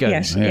 Well, there you go.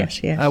 Yes.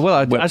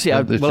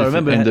 I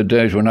remember in the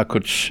days when I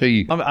could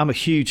see. I'm a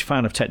huge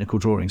fan of technical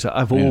drawings.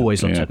 I've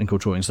always loved technical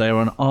drawings. They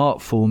are an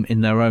art form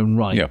in their own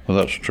right. Yeah, well,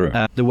 that's true.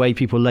 The way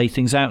people lay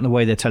things out and the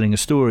way they're telling a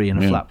story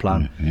in a flat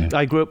plan. Yeah.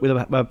 I grew up with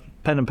a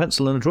pen and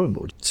pencil and a drawing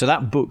board. So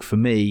that book for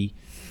me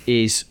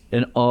is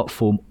an art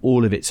form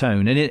all of its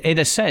own. And in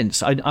a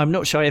sense, I'm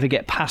not sure I ever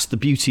get past the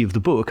beauty of the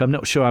book. I'm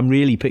not sure I'm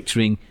really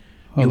picturing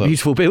your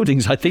beautiful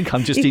buildings. I think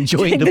I'm just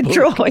enjoying the book.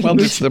 Drawings.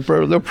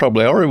 Well, they're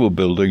probably horrible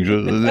buildings.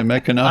 They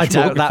make a nice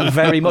I doubt that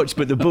very much,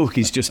 but the book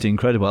is just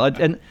incredible.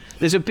 And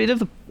there's a bit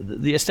of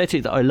the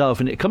aesthetic that I love,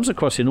 and it comes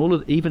across in all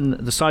of even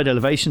the side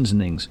elevations and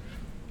things.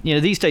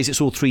 These days it's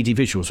all 3D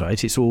visuals,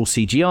 right? It's all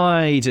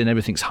CGI'd and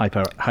everything's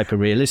hyper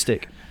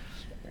realistic,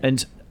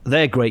 and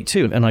they're great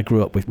too. And I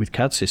grew up with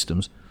CAD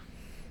systems.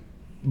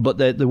 but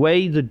the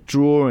way the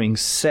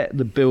drawings set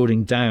the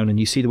building down, and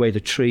you see the way the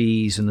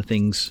trees and the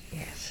things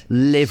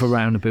live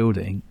around the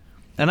building.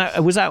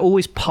 And was that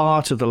always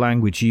part of the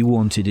language you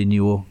wanted in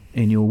your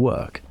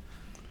work?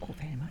 Oh,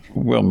 very much.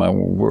 Well, my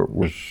work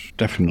was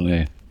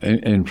definitely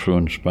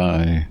influenced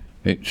by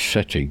its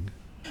setting.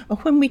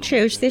 When we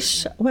chose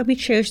this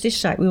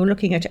site, we were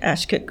looking at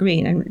Ascot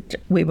Green, and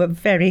we were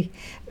very,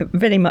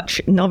 very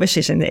much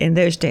novices in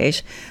those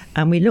days.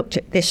 And we looked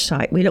at this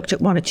site. We looked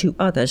at one or two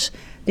others.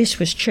 This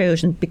was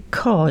chosen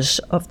because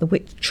of the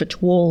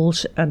Whitchurch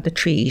walls and the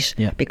trees,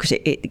 because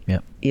it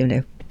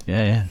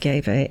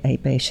gave a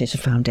basis, a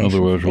foundation. In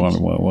other words,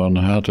 one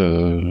had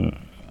a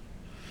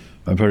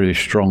very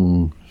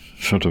strong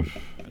sort of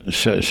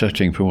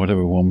setting for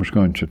whatever one was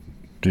going to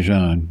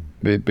design,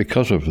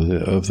 because of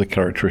the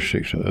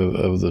characteristics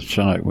of the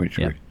site which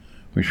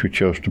we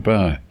chose to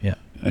buy. Yeah.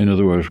 In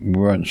other words, we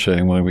weren't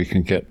saying, well, we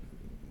can get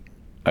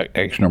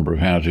X number of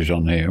houses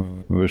on here.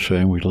 We were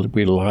saying we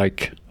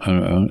like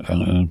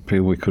and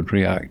feel we could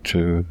react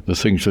to the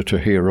things that are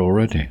here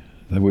already,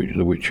 the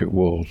Whitchurch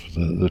walls,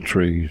 the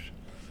trees.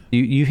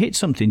 You hit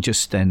something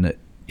just then that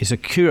is a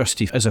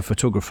curiosity as a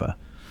photographer.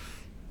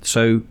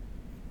 So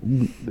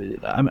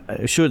I'm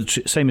sure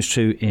the same is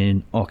true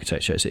in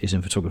architecture as it is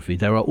in photography.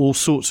 There are all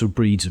sorts of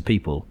breeds of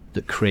people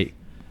that create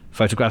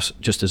photographs,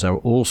 just as there are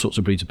all sorts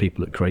of breeds of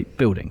people that create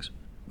buildings.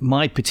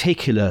 My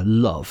particular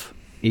love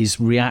is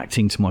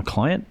reacting to my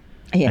client.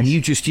 Yes. And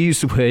you just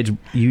used the word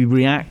you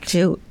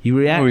reacted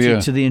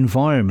to the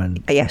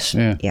environment. Yes.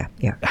 Yeah.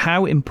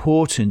 How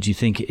important do you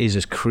think it is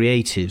as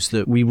creatives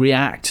that we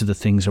react to the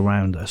things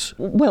around us?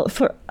 Well,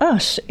 for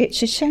us,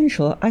 it's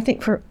essential. I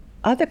think for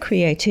other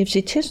creatives,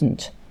 it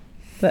isn't.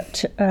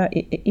 But I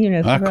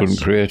couldn't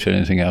create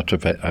anything out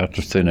of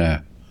thin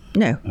air.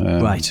 No.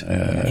 Right.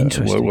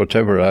 Interesting.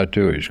 Whatever I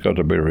do, it's got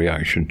to be a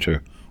reaction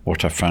to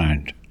what I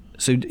find.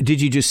 So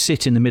did you just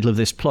sit in the middle of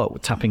this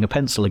plot tapping a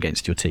pencil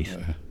against your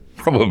teeth?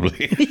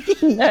 Probably.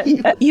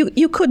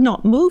 You could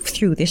not move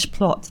through this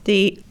plot.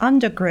 The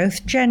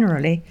undergrowth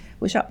generally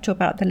was up to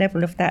about the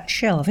level of that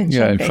shelf. In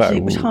some cases,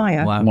 it was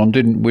higher. Wow.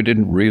 We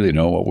didn't really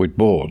know what we'd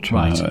bought.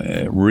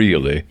 Right.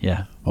 Really.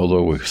 Yeah.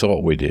 Although we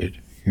thought we did,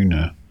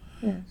 Yeah.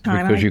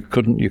 Because you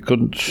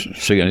couldn't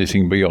see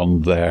anything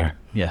beyond there.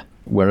 Yeah.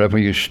 Wherever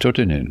you stood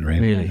in it,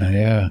 really.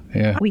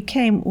 Yeah. We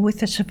came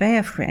with a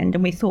surveyor friend,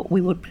 and we thought we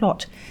would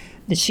plot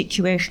the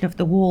situation of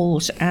the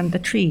walls and the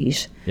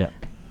trees. Yeah.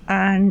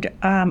 And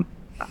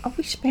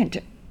we spent...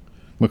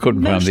 We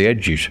couldn't find the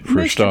edges for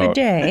a start. Most of the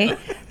day,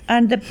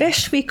 and the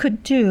best we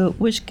could do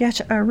was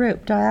get a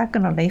rope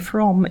diagonally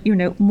from,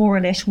 more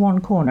or less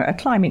one corner, a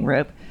climbing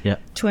rope,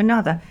 to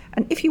another.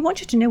 And if you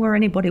wanted to know where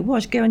anybody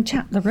was, go and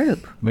tap the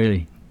rope.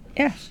 Really?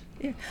 Yes.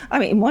 Yeah. I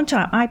mean, one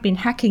time I'd been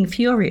hacking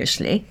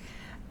furiously,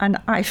 and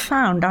I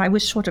found I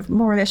was sort of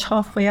more or less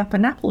halfway up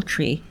an apple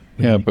tree.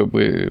 Yeah, but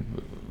we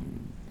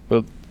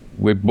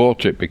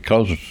bought it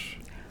because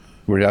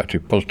we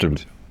reacted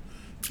positively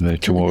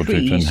towards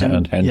it,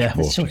 and hence bought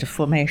the sort of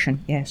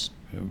formation, yes.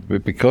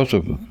 Because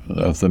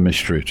of the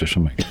mystery to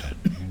some extent.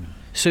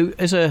 So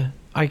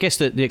I guess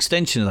that the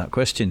extension of that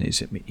question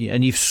is,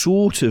 and you've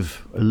sort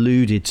of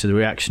alluded to the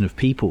reaction of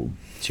people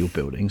to your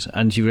buildings,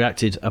 and you've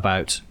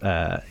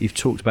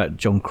talked about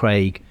John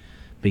Craig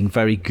being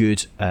very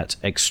good at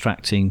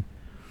extracting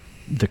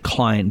the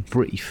client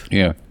brief.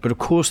 Yeah. But of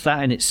course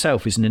that in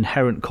itself is an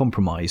inherent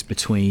compromise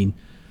between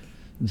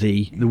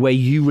the way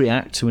you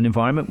react to an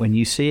environment when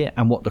you see it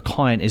and what the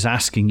client is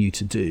asking you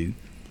to do.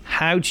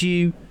 How do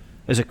you,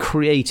 as a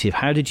creative,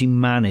 how did you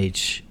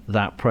manage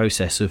that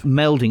process of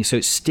melding so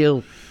it's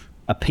still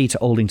a Peter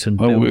Aldington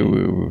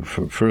building? Well,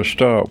 for a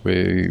start,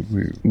 we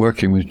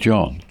working with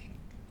John,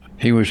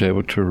 he was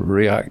able to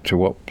react to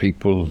what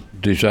people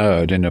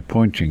desired in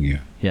appointing you.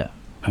 Yeah.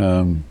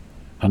 And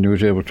he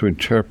was able to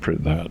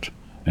interpret that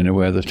in a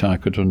way that I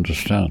could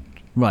understand.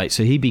 Right,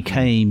 so he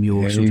became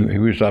your... He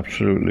was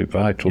absolutely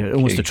vital.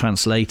 Almost a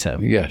translator.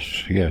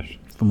 Yes.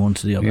 From one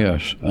to the other.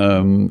 Yes.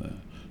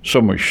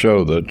 So much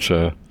so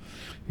that,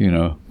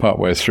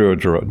 partway through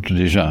a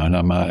design,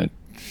 I might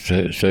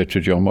say to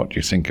John, what do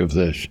you think of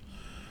this?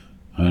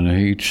 And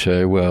he'd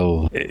say,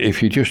 well,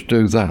 if you just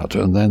do that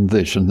and then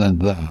this and then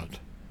that,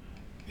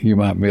 you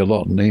might be a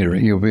lot nearer.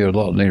 You'll be a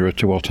lot nearer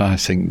to what I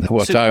think,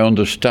 I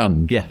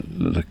understand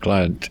the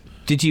client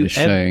is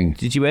saying.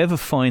 Did you ever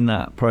find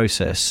that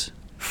process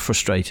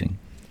frustrating?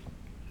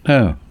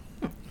 No.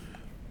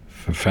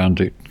 I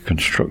found it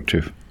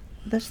constructive.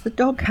 There's the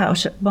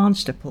doghouse at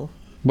Barnstaple.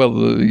 Well,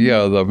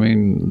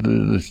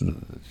 it's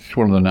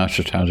one of the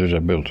nicest houses I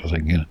built, I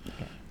think,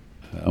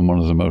 and one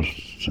of the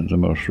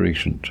most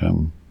recent.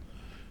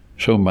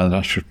 Shown by the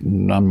National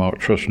Landmark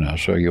Trust now,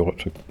 so you ought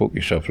to book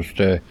yourself a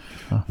stay.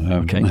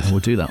 Okay, we'll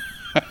do that.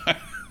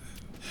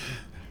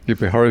 You'd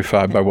be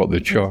horrified by what they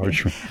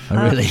charge.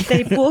 Really?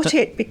 They bought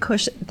it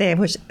because they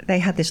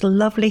had this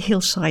lovely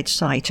hillside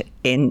site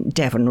in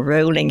Devon,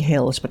 rolling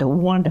hills, but a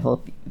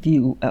wonderful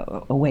view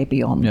away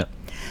beyond.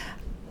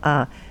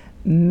 Yeah.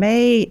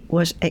 May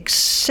was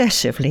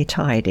excessively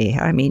tidy.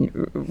 I mean,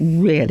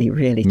 really,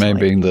 really tidy. May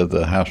being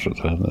the house,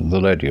 the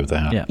lady of the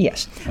house. Yeah.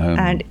 Yes.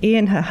 And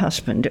Ian, her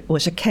husband,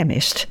 was a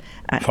chemist.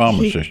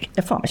 Pharmacist.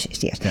 A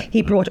pharmacist, yes. Yeah.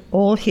 He brought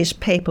all his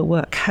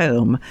paperwork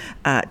home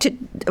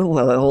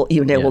all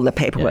the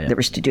paperwork there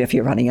is to do if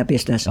you're running a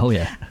business. Oh,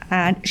 yeah.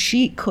 And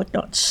she could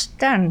not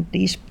stand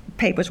these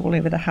papers all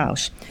over the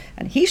house.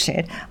 And he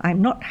said,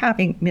 I'm not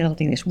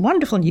building this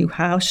wonderful new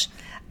house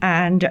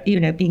and,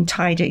 being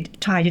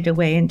tidied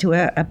away into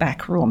a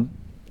back room.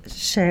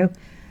 So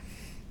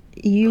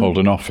called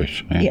an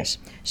office. Yeah. Yes.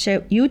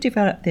 So you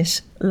developed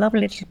this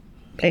lovely little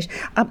place.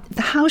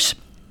 The house,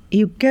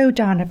 you go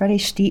down a very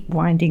steep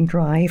winding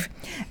drive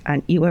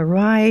and you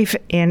arrive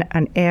in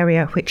an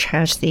area which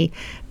has the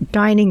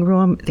dining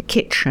room, the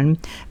kitchen,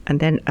 and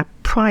then a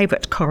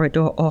private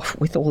corridor off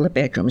with all the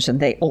bedrooms, and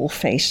they all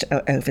face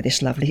over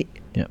this lovely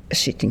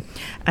sitting.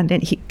 And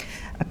then he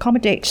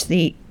accommodates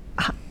the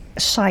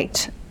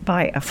site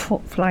by a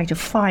flight of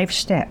 5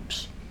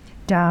 steps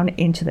down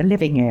into the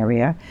living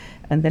area,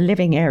 and the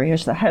living area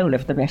is the whole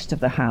of the rest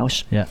of the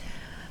house. Yeah.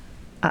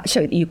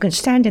 So you can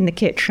stand in the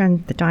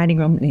kitchen, the dining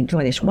room, and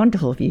enjoy this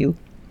wonderful view.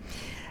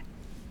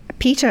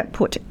 Peter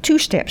put 2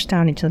 steps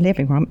down into the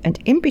living room, and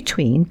in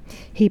between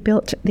he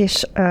built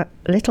this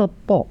little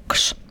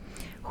box,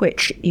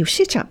 which you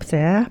sit up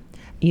there,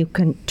 you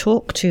can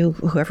talk to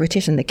whoever it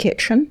is in the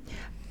kitchen,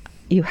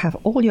 you have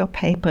all your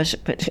papers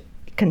but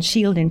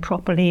concealed in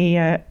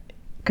properly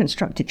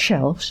constructed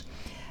shelves.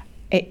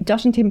 It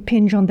doesn't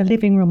impinge on the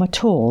living room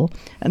at all,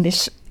 and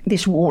this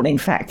wall, in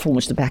fact,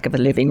 forms the back of the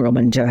living room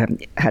and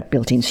had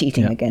built-in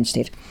seating against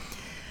it.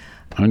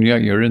 And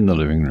yet you're in the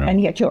living room.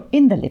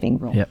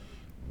 Yep.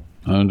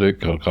 And it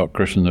got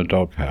christened the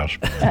doghouse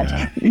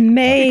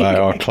May by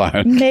our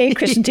client. May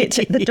christened it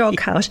the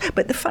doghouse.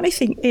 But the funny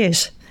thing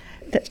is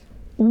that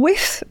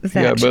with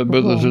that... Yeah,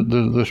 but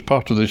there's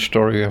part of this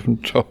story you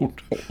haven't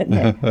told.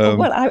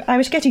 Well, I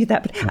was getting to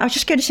that, but I was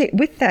just going to say,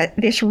 with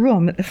this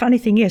room, the funny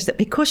thing is that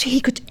because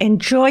he could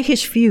enjoy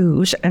his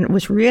views and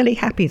was really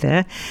happy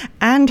there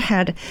and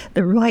had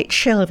the right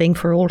shelving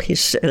for all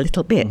his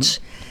little bits,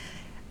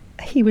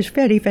 he was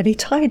very, very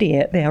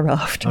tidy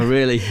thereafter. Oh,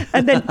 really?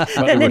 And then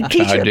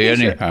Peter...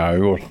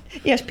 Anyhow.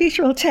 Yes,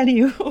 Peter will tell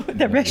you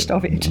the rest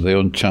of it. The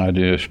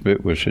untidiest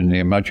bit was in the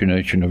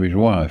imagination of his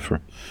wife.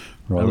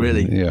 Oh,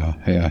 really?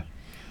 Yeah.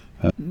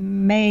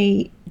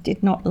 May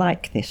did not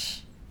like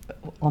this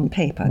on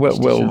paper.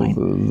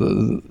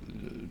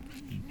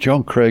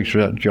 John Craig's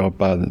job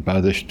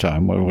by this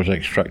time was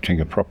extracting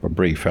a proper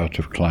brief out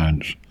of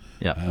clients.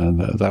 Yeah.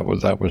 And that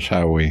was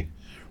how we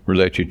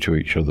related to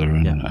each other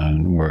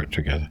and worked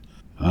together.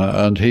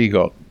 And he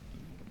got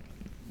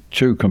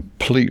 2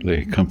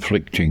 completely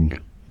conflicting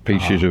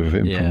pieces of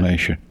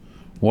information.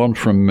 One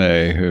from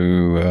May,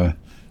 who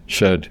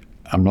said,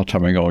 I'm not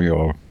having all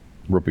your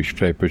rubbish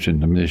papers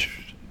in this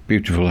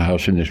beautiful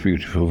house in this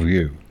beautiful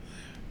view.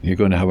 You're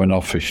going to have an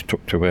office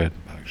tucked away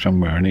back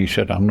somewhere. And he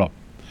said, I'm not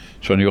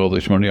spending all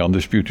this money on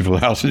this beautiful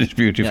house in this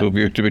beautiful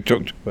view to be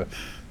tucked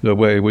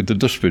away with the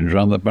dustbins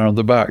around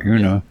the back, you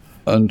know.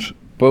 And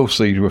both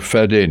these were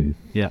fed in.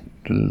 Yeah.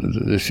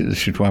 This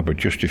is why we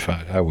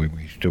justified how we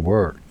used to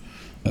work.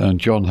 And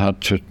John had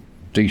to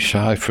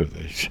decipher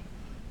this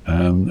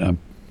and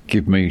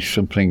give me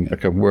something I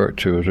could work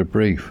to as a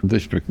brief.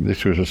 This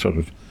was a sort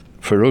of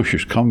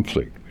ferocious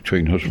conflict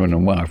between husband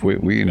and wife.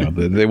 We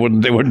they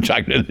wouldn't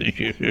act in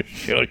the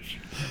church.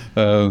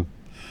 And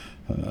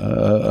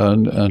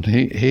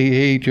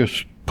he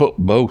just put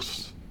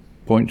both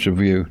points of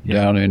view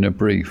down in a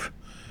brief.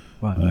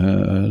 Right.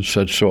 And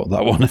said, sort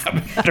that one out,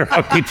 Mr.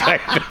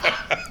 Architect.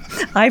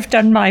 I've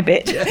done my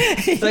bit.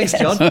 Thanks,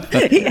 John.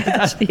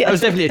 Yes. That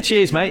was definitely a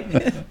cheers, mate.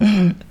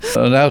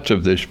 And out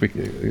of this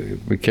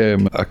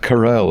became a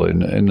corral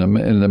in the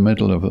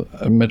middle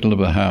of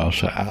a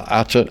house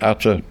at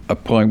a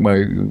point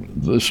where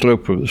the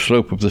slope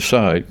of the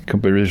site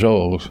can be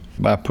resolved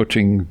by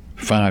putting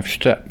 5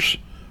 steps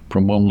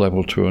from one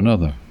level to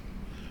another.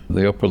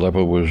 The upper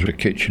level was the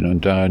kitchen and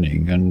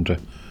dining, and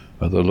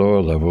at the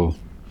lower level,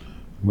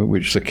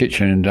 which the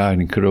kitchen and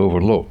dining could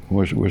overlook,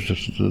 was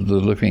just the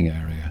living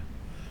area.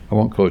 I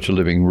won't call it a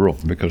living room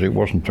because it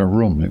wasn't a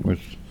room, it was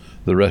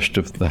the rest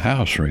of the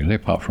house really,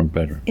 apart from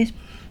bedroom. Yes.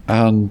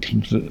 And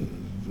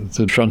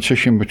the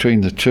transition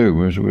between the two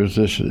was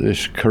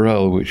this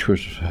corral which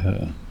was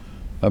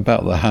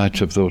about the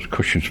height of those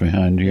cushions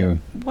behind you.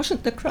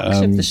 Wasn't the crux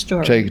of the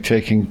story.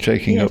 Taking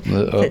yes. up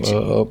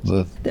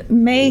the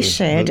May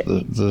said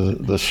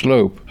the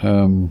slope,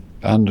 and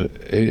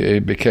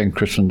it became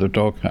christened the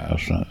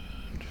doghouse.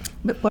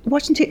 But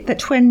wasn't it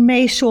that when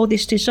May saw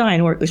this design,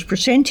 or it was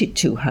presented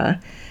to her,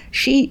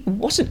 she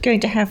wasn't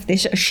going to have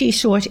this, she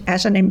saw it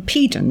as an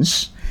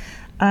impedance,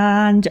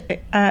 and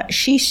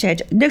she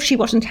said, no, she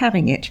wasn't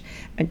having it.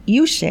 And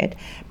you said,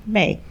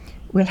 May,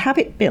 we'll have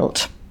it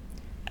built,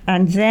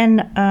 and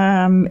then,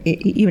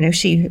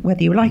 see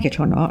whether you like it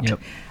or not.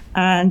 Yep.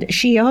 And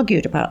she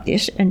argued about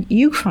this, and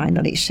you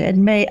finally said,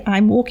 May,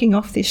 I'm walking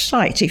off this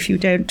site if you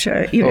don't,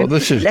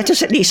 let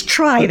us at least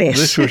try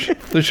this.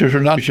 This is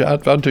an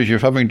advantage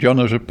of having John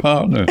as a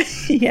partner.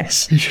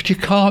 Yes. He said, you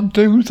can't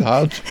do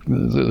that.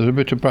 There's a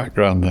bit of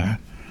background there.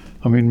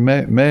 I mean,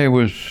 May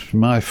was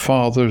my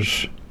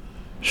father's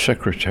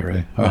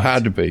secretary, or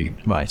had been.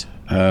 Right.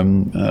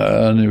 And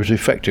it was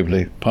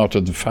effectively part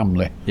of the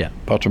family,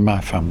 part of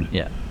my family.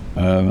 Yeah.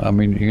 I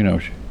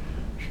mean,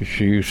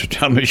 she used to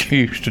tell me she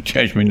used to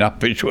change me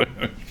nappies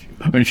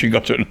when she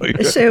got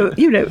annoyed. So,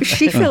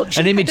 she felt...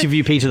 An image of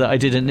you, Peter, that I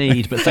didn't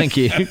need, but thank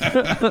you.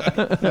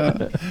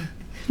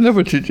 No,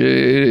 but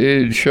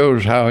it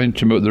shows how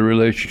intimate the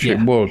relationship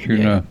was, you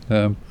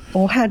know.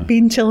 Or had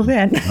been till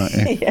then.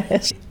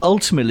 Yes.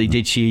 Ultimately,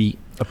 did she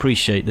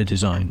appreciate the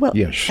design? Well,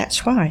 yes.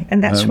 That's why.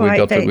 And that's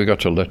why we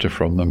got a letter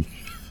from them.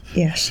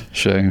 Yes.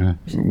 Saying,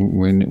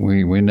 we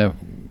never...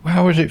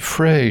 How was it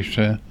phrased?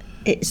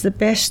 It's the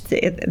best.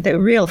 The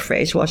real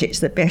phrase was, "It's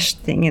the best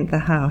thing in the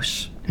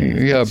house."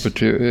 Yeah, but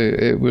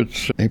it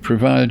was. It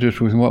provided us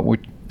with what we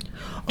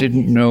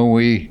didn't know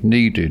we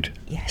needed.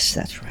 Yes,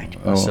 that's right.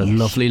 That's a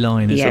lovely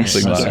line.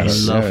 Something like that.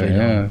 Lovely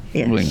line.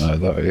 Something like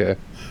that. Yeah.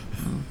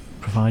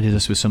 Provided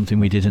us with something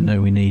we didn't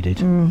know we needed.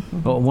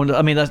 Mm-hmm. Well, I wonder,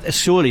 I mean,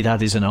 surely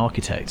that is an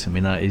architect. I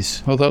mean, that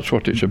is... Well, that's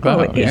what it's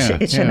about.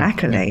 It's an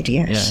accolade,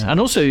 yes. Yeah. And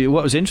also,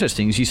 what was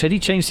interesting is you said he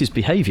changed his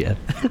behaviour.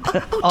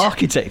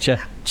 Architecture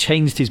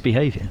changed his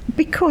behaviour.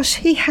 Because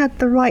he had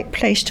the right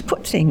place to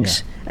put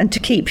things and to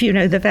keep,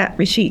 the VAT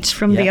receipts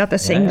from the other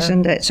things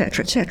and et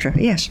cetera,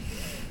 yes.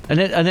 And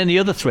then the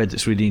other thread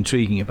that's really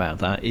intriguing about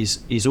that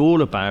is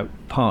all about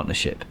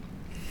partnership.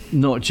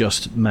 Not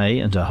just May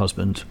and her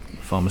husband,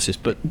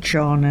 pharmacist, but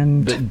John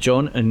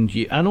and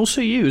you, and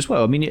also you as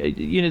well. I mean,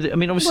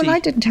 obviously. Well, I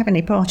didn't have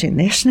any part in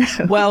this. No.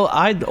 Well,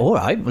 all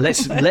right.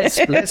 Let's. I'm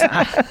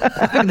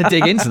going to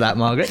dig into that,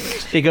 Margaret,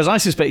 because I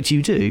suspect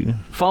you do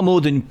far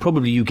more than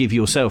probably you give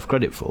yourself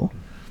credit for.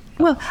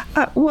 Well,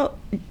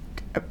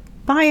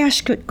 by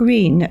Ascot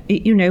Green,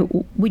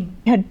 we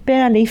had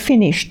barely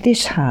finished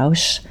this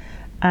house,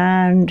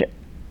 and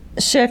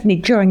certainly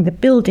during the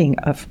building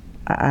of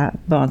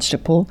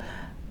Barnstaple,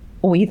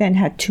 we then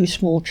had 2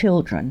 small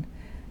children.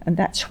 And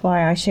that's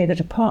why I say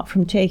that apart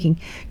from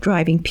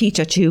driving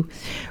Peter to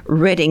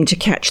Reading to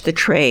catch the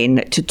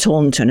train to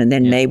Taunton, and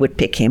then May would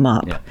pick him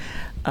up,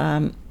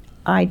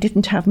 I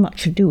didn't have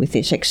much to do with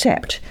this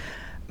except,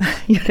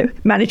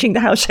 managing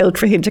the household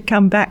for him to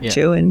come back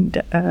to.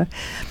 And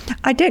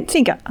I don't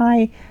think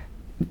I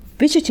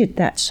visited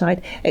that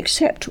site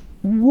except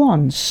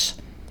once,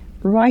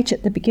 right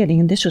at the beginning,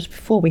 and this was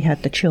before we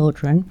had the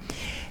children.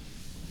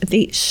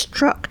 The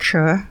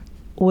structure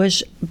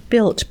was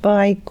built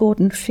by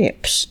Gordon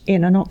Phipps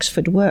in an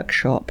Oxford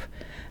workshop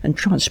and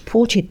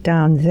transported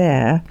down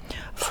there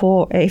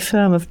for a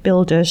firm of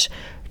builders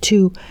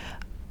to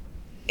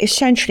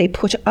essentially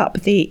put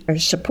up the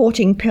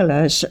supporting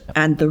pillars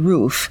and the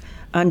roof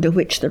under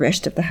which the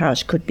rest of the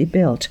house could be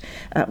built.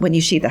 When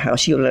you see the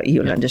house,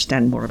 you'll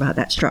understand more about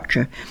that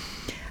structure.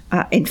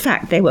 In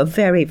fact, they were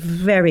very,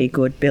 very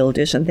good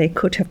builders, and they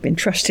could have been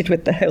trusted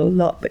with the whole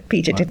lot, but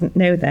Peter didn't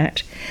know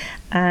that.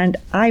 And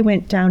I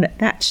went down at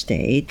that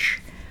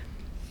stage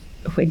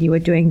when you were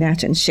doing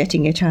that and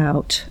setting it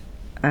out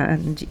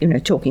and,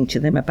 talking to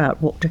them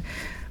about what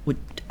would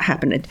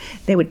happen. And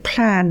they would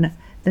plan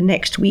the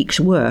next week's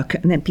work,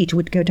 and then Peter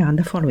would go down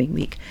the following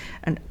week.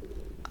 And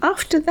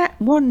after that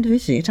one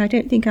visit, I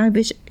don't think I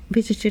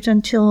visited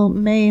until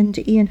May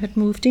and Ian had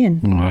moved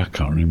in. Oh, I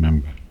can't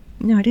remember.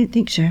 No, I don't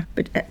think so.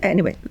 But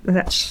anyway,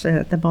 that's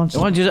the bonds.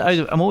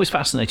 I'm always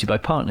fascinated by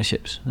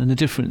partnerships and the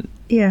different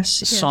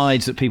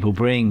sides that people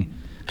bring,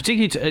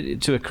 particularly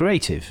to a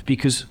creative,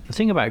 because the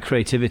thing about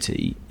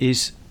creativity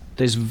is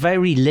there's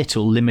very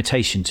little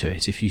limitation to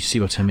it, if you see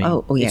what I mean.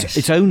 Oh yes.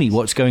 It's only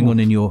what's going on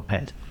in your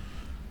head.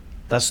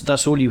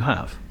 That's all you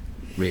have,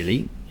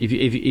 really. If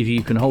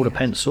you can hold a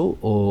pencil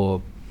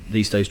or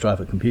these days drive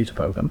a computer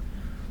program,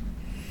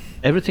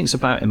 everything's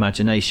about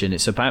imagination.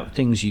 It's about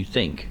things you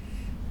think,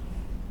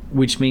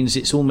 which means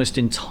it's almost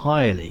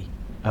entirely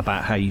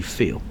about how you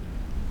feel.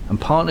 And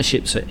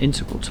partnerships are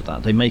integral to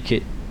that. They make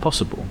it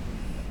possible.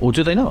 Or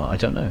do they not? I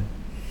don't know.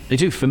 They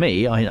do for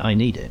me. I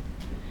need it.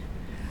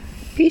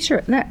 Peter,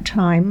 at that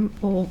time,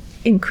 or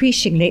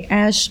increasingly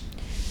as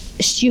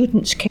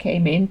students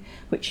came in,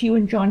 which you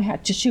and John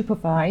had to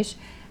supervise,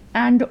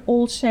 and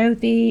also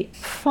the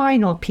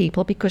final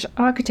people, because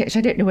architects,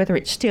 I don't know whether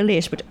it still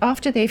is, but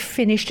after they've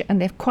finished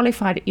and they've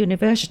qualified at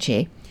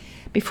university,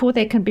 before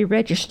they can be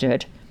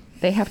registered,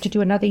 they have to do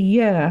another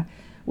year,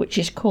 which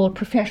is called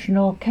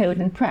Professional Code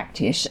and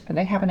Practice, and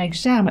they have an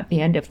exam at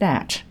the end of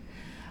that.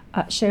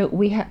 So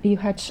you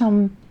had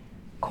some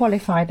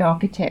qualified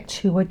architects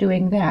who were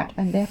doing that,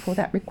 and therefore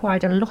that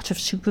required a lot of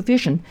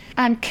supervision.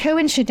 And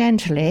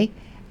coincidentally,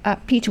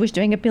 Peter was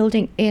doing a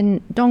building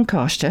in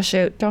Doncaster,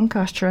 so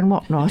Doncaster and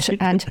whatnot,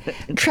 and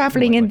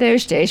travelling in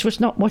those days was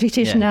not what it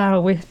is now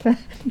with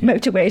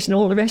motorways and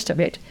all the rest of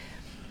it.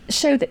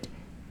 So that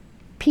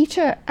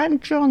Peter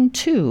and John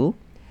too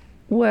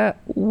were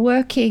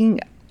working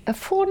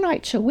 4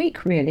 nights a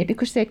week, really,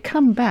 because they'd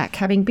come back,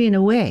 having been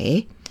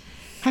away,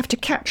 have to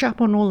catch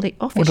up on all the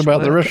office What about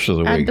work the rest of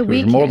the week? and the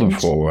It was more than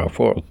weekends.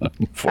 four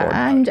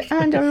and nights.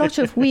 and a lot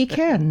of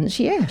weekends,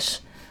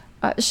 yes.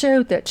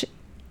 So that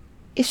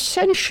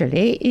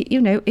essentially,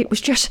 it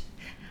was just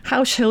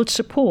household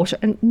support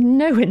and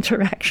no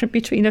interaction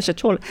between us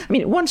at all. I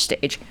mean, at one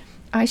stage,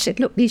 I said,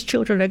 look, these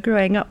children are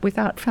growing up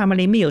without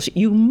family meals.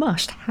 You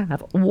must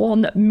have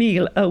 1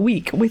 meal a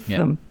week with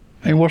them.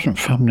 It wasn't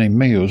family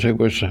meals. It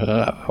was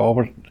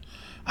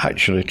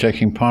actually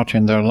taking part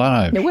in their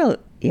lives. Well,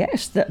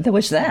 yes, there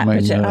was that. I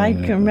mean, but I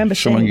can remember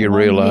saying something you 1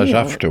 realise meal.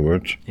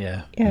 afterwards.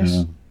 Yeah.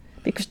 Yes,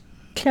 because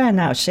Claire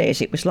now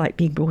says it was like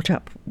being brought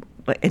up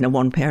in a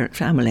one-parent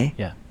family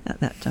at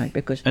that time.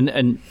 Because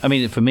And I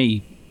mean, for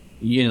me,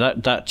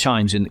 that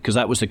chimes in, because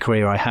that was the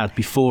career I had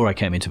before I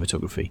came into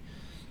photography.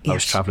 I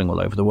was travelling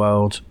all over the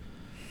world.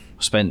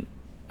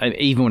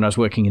 Even when I was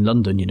working in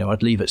London,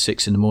 I'd leave at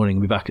 6 a.m.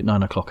 and be back at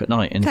 9 o'clock at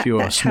night. And if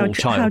you're a small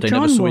child, they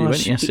never saw you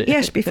went.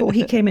 Yes, before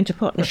he came into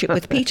partnership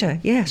with Peter.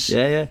 Yes.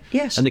 Yeah.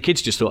 Yes. And the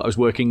kids just thought I was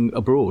working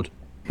abroad.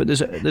 But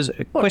there's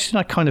a question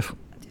I kind of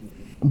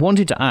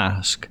wanted to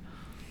ask,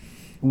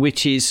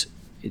 which is,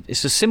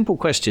 it's a simple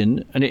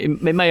question, and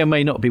it may or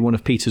may not be one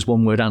of Peter's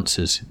one-word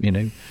answers.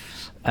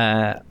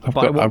 I've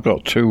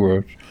got 2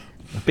 words.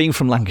 Being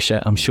from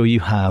Lancashire, I'm sure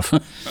you have.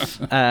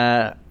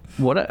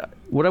 What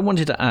I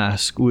wanted to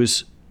ask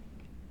was,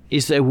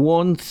 is there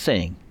one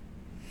thing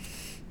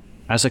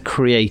as a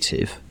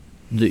creative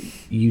that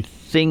you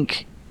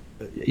think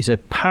is a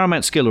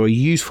paramount skill or a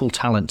useful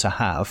talent to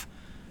have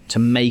to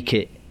make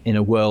it in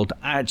a world that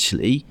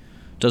actually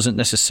doesn't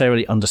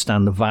necessarily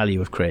understand the value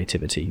of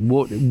creativity?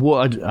 What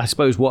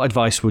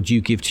advice would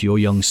you give to your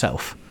young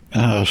self?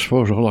 I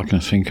suppose all I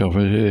can think of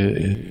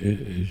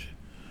is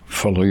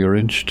follow your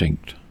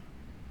instinct.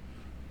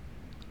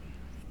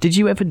 Did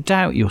you ever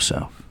doubt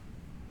yourself?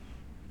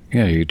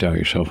 Yeah, you doubt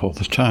yourself all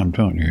the time,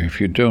 don't you?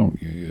 If you don't,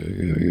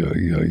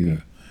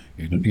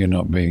 you're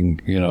not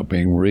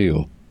being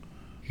real.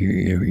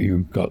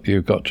 You've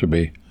got to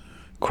be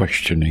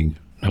questioning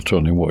not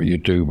only what you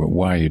do but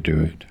why you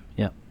do it.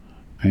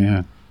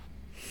 Yeah.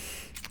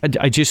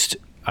 I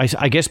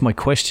guess my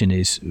question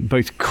is,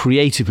 both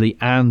creatively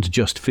and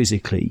just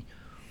physically,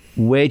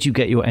 where do you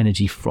get your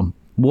energy from?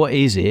 What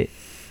is it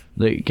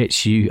that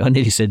gets you, I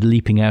nearly said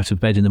leaping out of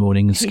bed in the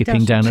morning and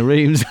skipping down the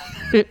rooms?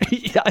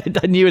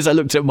 I knew as I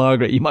looked at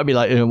Margaret, you might be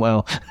like, oh,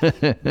 well,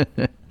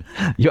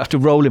 you have to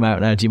roll him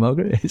out now, do you,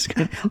 Margaret? It's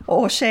good.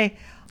 Or say,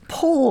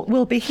 Paul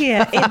will be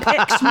here in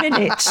X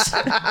minutes.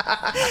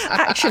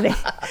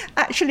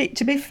 Actually,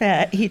 to be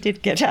fair, he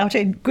did get out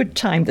in good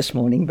time this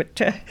morning, but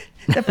there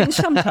have been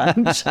some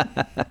times.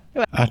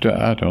 I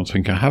don't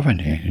think I have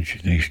any energy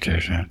these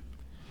days.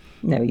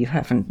 No, you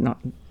haven't. Not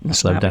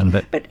Slow down a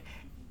bit. But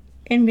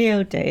in the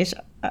old days,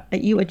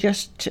 you were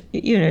just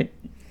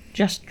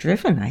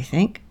driven, I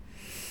think.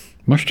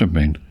 Must have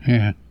been,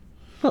 yeah.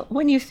 Well,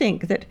 when you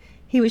think that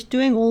he was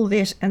doing all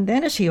this, and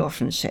then, as he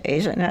often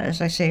says, and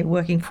as I say,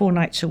 working 4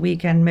 nights a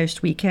week and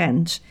most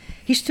weekends,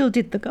 he still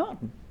did the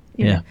garden.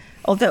 You know?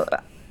 Although,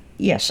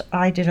 yes,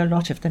 I did a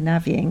lot of the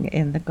navvying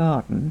in the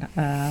garden,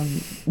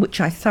 which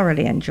I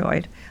thoroughly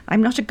enjoyed.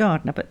 I'm not a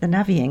gardener, but the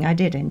navvying I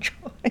did enjoy.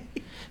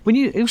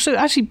 So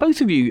actually,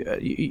 both of you,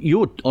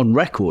 you're on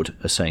record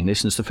as saying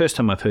this, and it's the first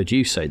time I've heard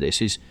you say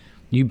this, is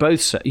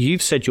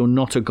you've said you're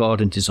not a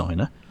garden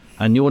designer,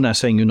 and you're now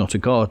saying you're not a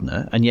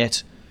gardener, and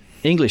yet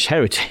English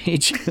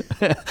heritage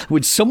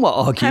would somewhat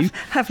argue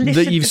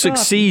that you've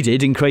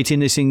succeeded in creating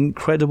this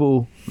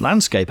incredible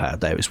landscape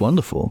out there. It's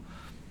wonderful.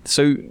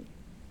 So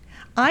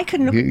I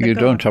can look at the You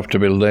don't have to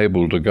be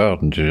labelled a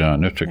garden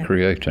designer to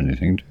create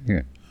anything, do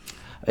you?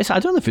 I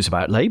don't know if it's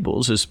about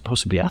labels as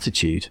possibly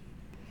attitude.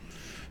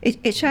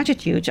 It's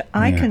attitude.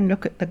 I can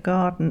look at the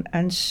garden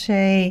and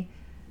say,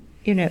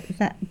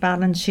 that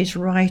balance is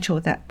right or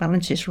that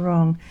balance is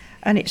wrong.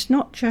 And it's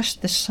not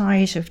just the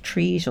size of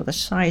trees or the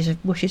size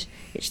of bushes,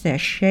 it's their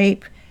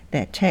shape,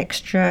 their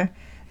texture,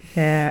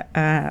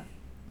 their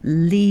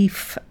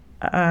leaf,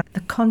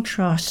 the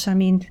contrasts. I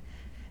mean,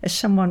 as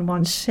someone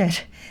once said,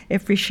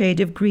 every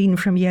shade of green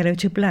from yellow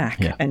to black,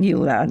 and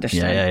you'll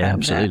understand Yeah,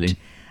 absolutely.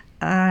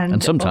 that.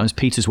 And sometimes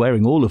Peter's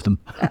wearing all of them.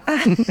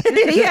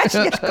 yes,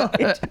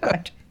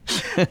 quite.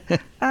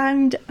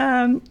 And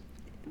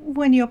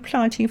when you're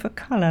planting for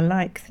colour,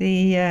 like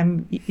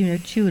the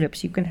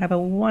tulips, you can have a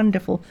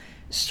wonderful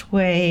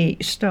sway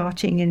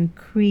starting in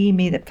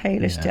creamy, the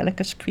palest,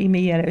 delicate,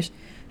 creamy yellows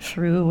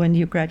through, and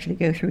you gradually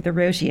go through the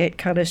roseate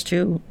colours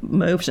to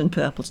mauves and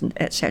purples, and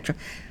etc.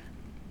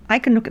 I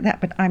can look at that,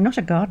 but I'm not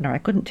a gardener. I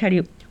couldn't tell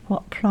you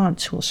what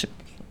plants will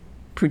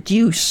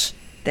produce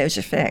those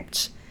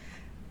effects.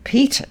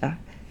 Peter,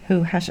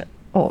 who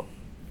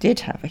did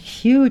have a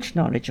huge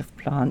knowledge of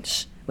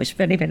plants, was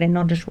very, very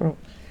knowledgeable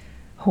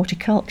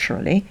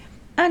horticulturally,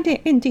 and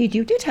indeed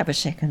you did have a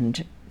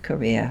second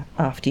career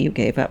after you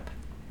gave up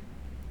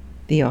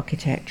the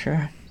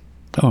architecture.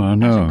 Oh, I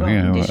know,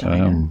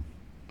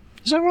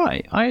 Is that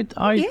right?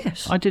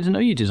 Yes. I didn't know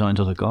you designed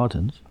other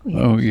gardens.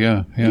 Oh,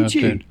 yeah, I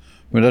did.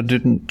 But I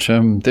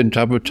didn't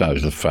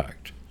advertise the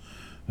fact.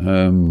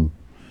 But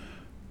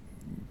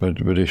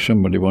if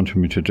somebody wanted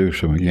me to do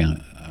something, yeah,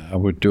 I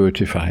would do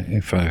it if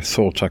I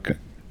thought I could,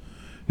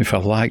 if I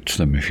liked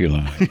them, if you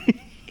like.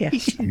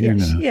 Yes, You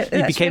know. Yeah,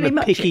 You became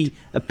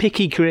a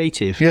picky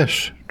creative.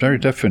 Yes, very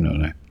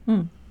definitely.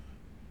 And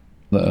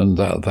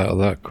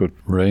that could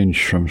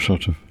range from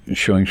sort of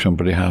showing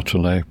somebody how to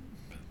lay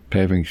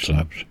paving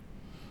slabs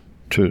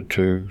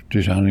to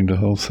designing the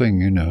whole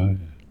thing, you know.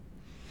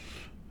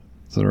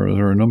 There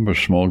are a number of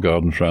small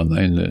gardens around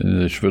in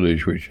this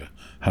village which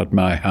had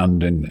my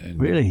hand in.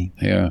 Really?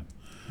 Yeah.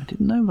 I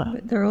didn't know that.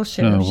 But there are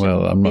also Oh,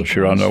 well, I'm not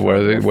sure I know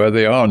where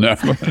they are now.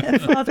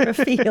 farther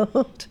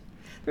afield.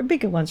 There are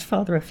bigger ones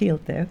farther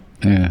afield, though.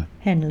 Yeah.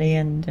 Henley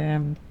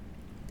and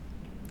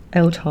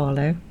Old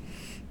Harlow.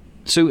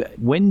 So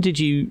when did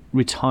you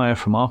retire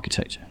from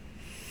architecture?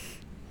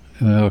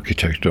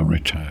 Architects don't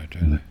retire,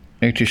 do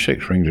they?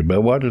 86 rings a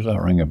bell. Why does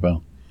that ring a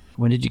bell?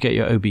 When did you get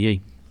your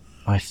OBE?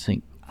 I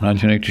think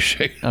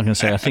 1986. I'm going to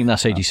say I think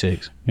that's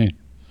 86. Yeah.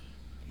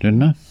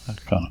 Didn't I? I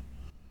can't.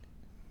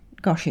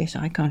 Gosh, yes,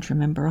 I can't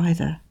remember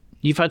either.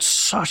 You've had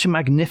such a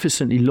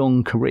magnificently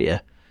long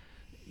career.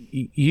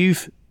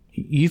 You've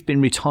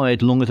been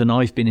retired longer than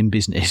I've been in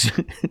business.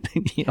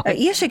 You know,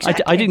 Yes,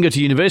 exactly. I didn't go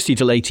to university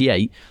till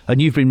 88, and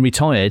you've been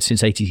retired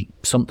since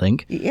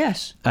 80-something.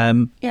 Yes.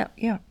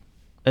 Yeah.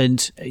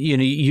 And, you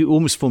know, you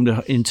almost formed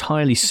an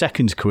entirely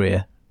second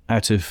career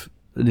out of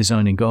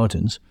designing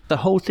gardens. The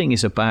whole thing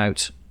is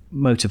about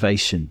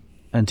motivation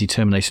and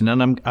determination.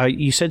 And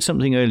you said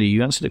something earlier,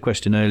 you answered a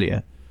question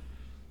earlier,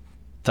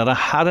 that I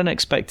hadn't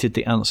expected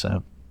the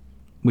answer,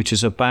 which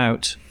is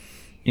about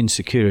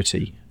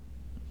insecurity,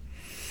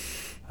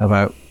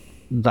 about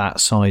that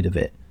side of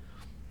it.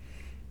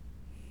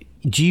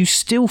 Do you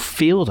still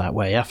feel that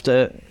way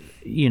after,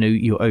 you know,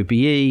 your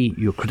OBE,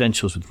 your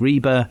credentials with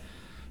REBA,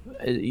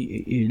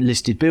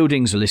 listed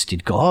buildings, a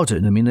listed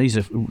garden? I mean,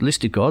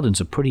 listed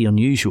gardens are pretty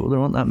unusual. There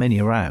aren't that many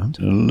around.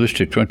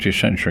 Listed 20th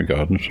century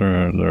gardens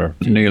are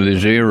nearly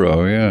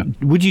zero, yeah.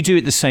 Would you do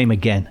it the same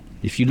again?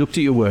 If you looked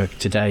at your work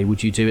today,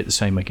 would you do it the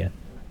same again?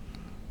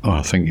 Oh,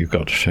 I think you've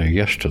got to say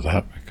yes to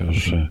that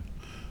because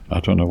I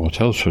don't know what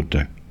else I'd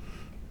do.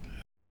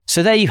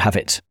 So there you have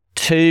it.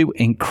 2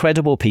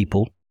 incredible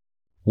people,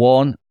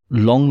 1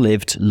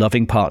 long-lived,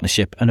 loving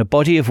partnership, and a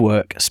body of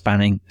work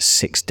spanning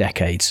 6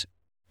 decades.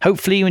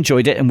 Hopefully you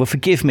enjoyed it and will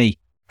forgive me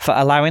for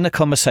allowing the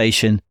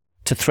conversation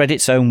to thread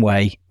its own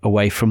way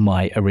away from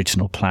my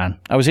original plan.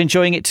 I was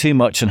enjoying it too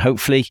much, and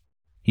hopefully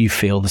you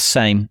feel the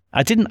same.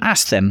 I didn't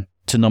ask them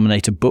to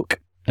nominate a book,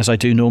 as I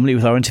do normally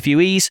with our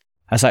interviewees,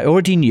 as I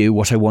already knew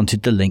what I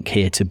wanted the link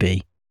here to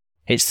be.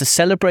 It's the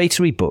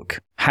celebratory book,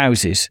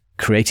 Houses,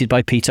 created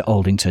by Peter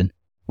Aldington,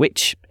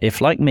 which, if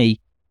like me,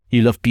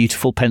 you love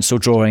beautiful pencil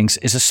drawings,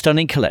 is a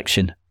stunning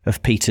collection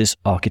of Peter's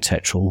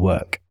architectural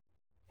work.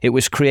 It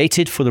was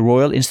created for the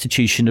Royal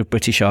Institution of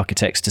British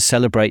Architects to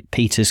celebrate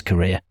Peter's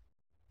career.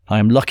 I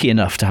am lucky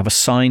enough to have a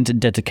signed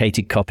and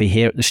dedicated copy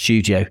here at the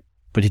studio,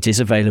 but it is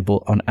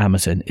available on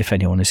Amazon if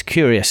anyone is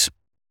curious.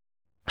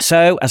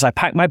 So, as I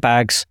pack my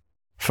bags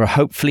for a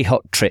hopefully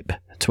hot trip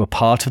to a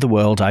part of the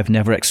world I've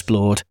never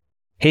explored,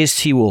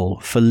 here's to you all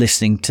for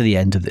listening to the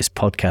end of this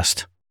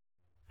podcast.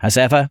 As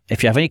ever,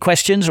 if you have any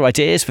questions or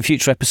ideas for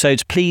future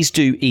episodes, please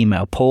do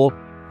email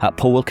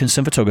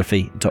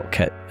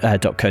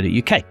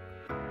paul@paulwilkinsonphotography.co.uk.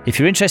 If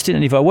you're interested in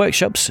any of our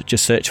workshops,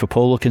 just search for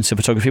Paul Wilkins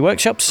Photography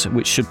Workshops,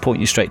 which should point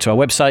you straight to our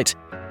website.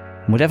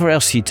 And whatever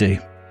else you do,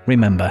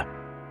 remember,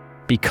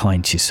 be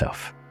kind to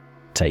yourself.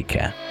 Take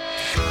care.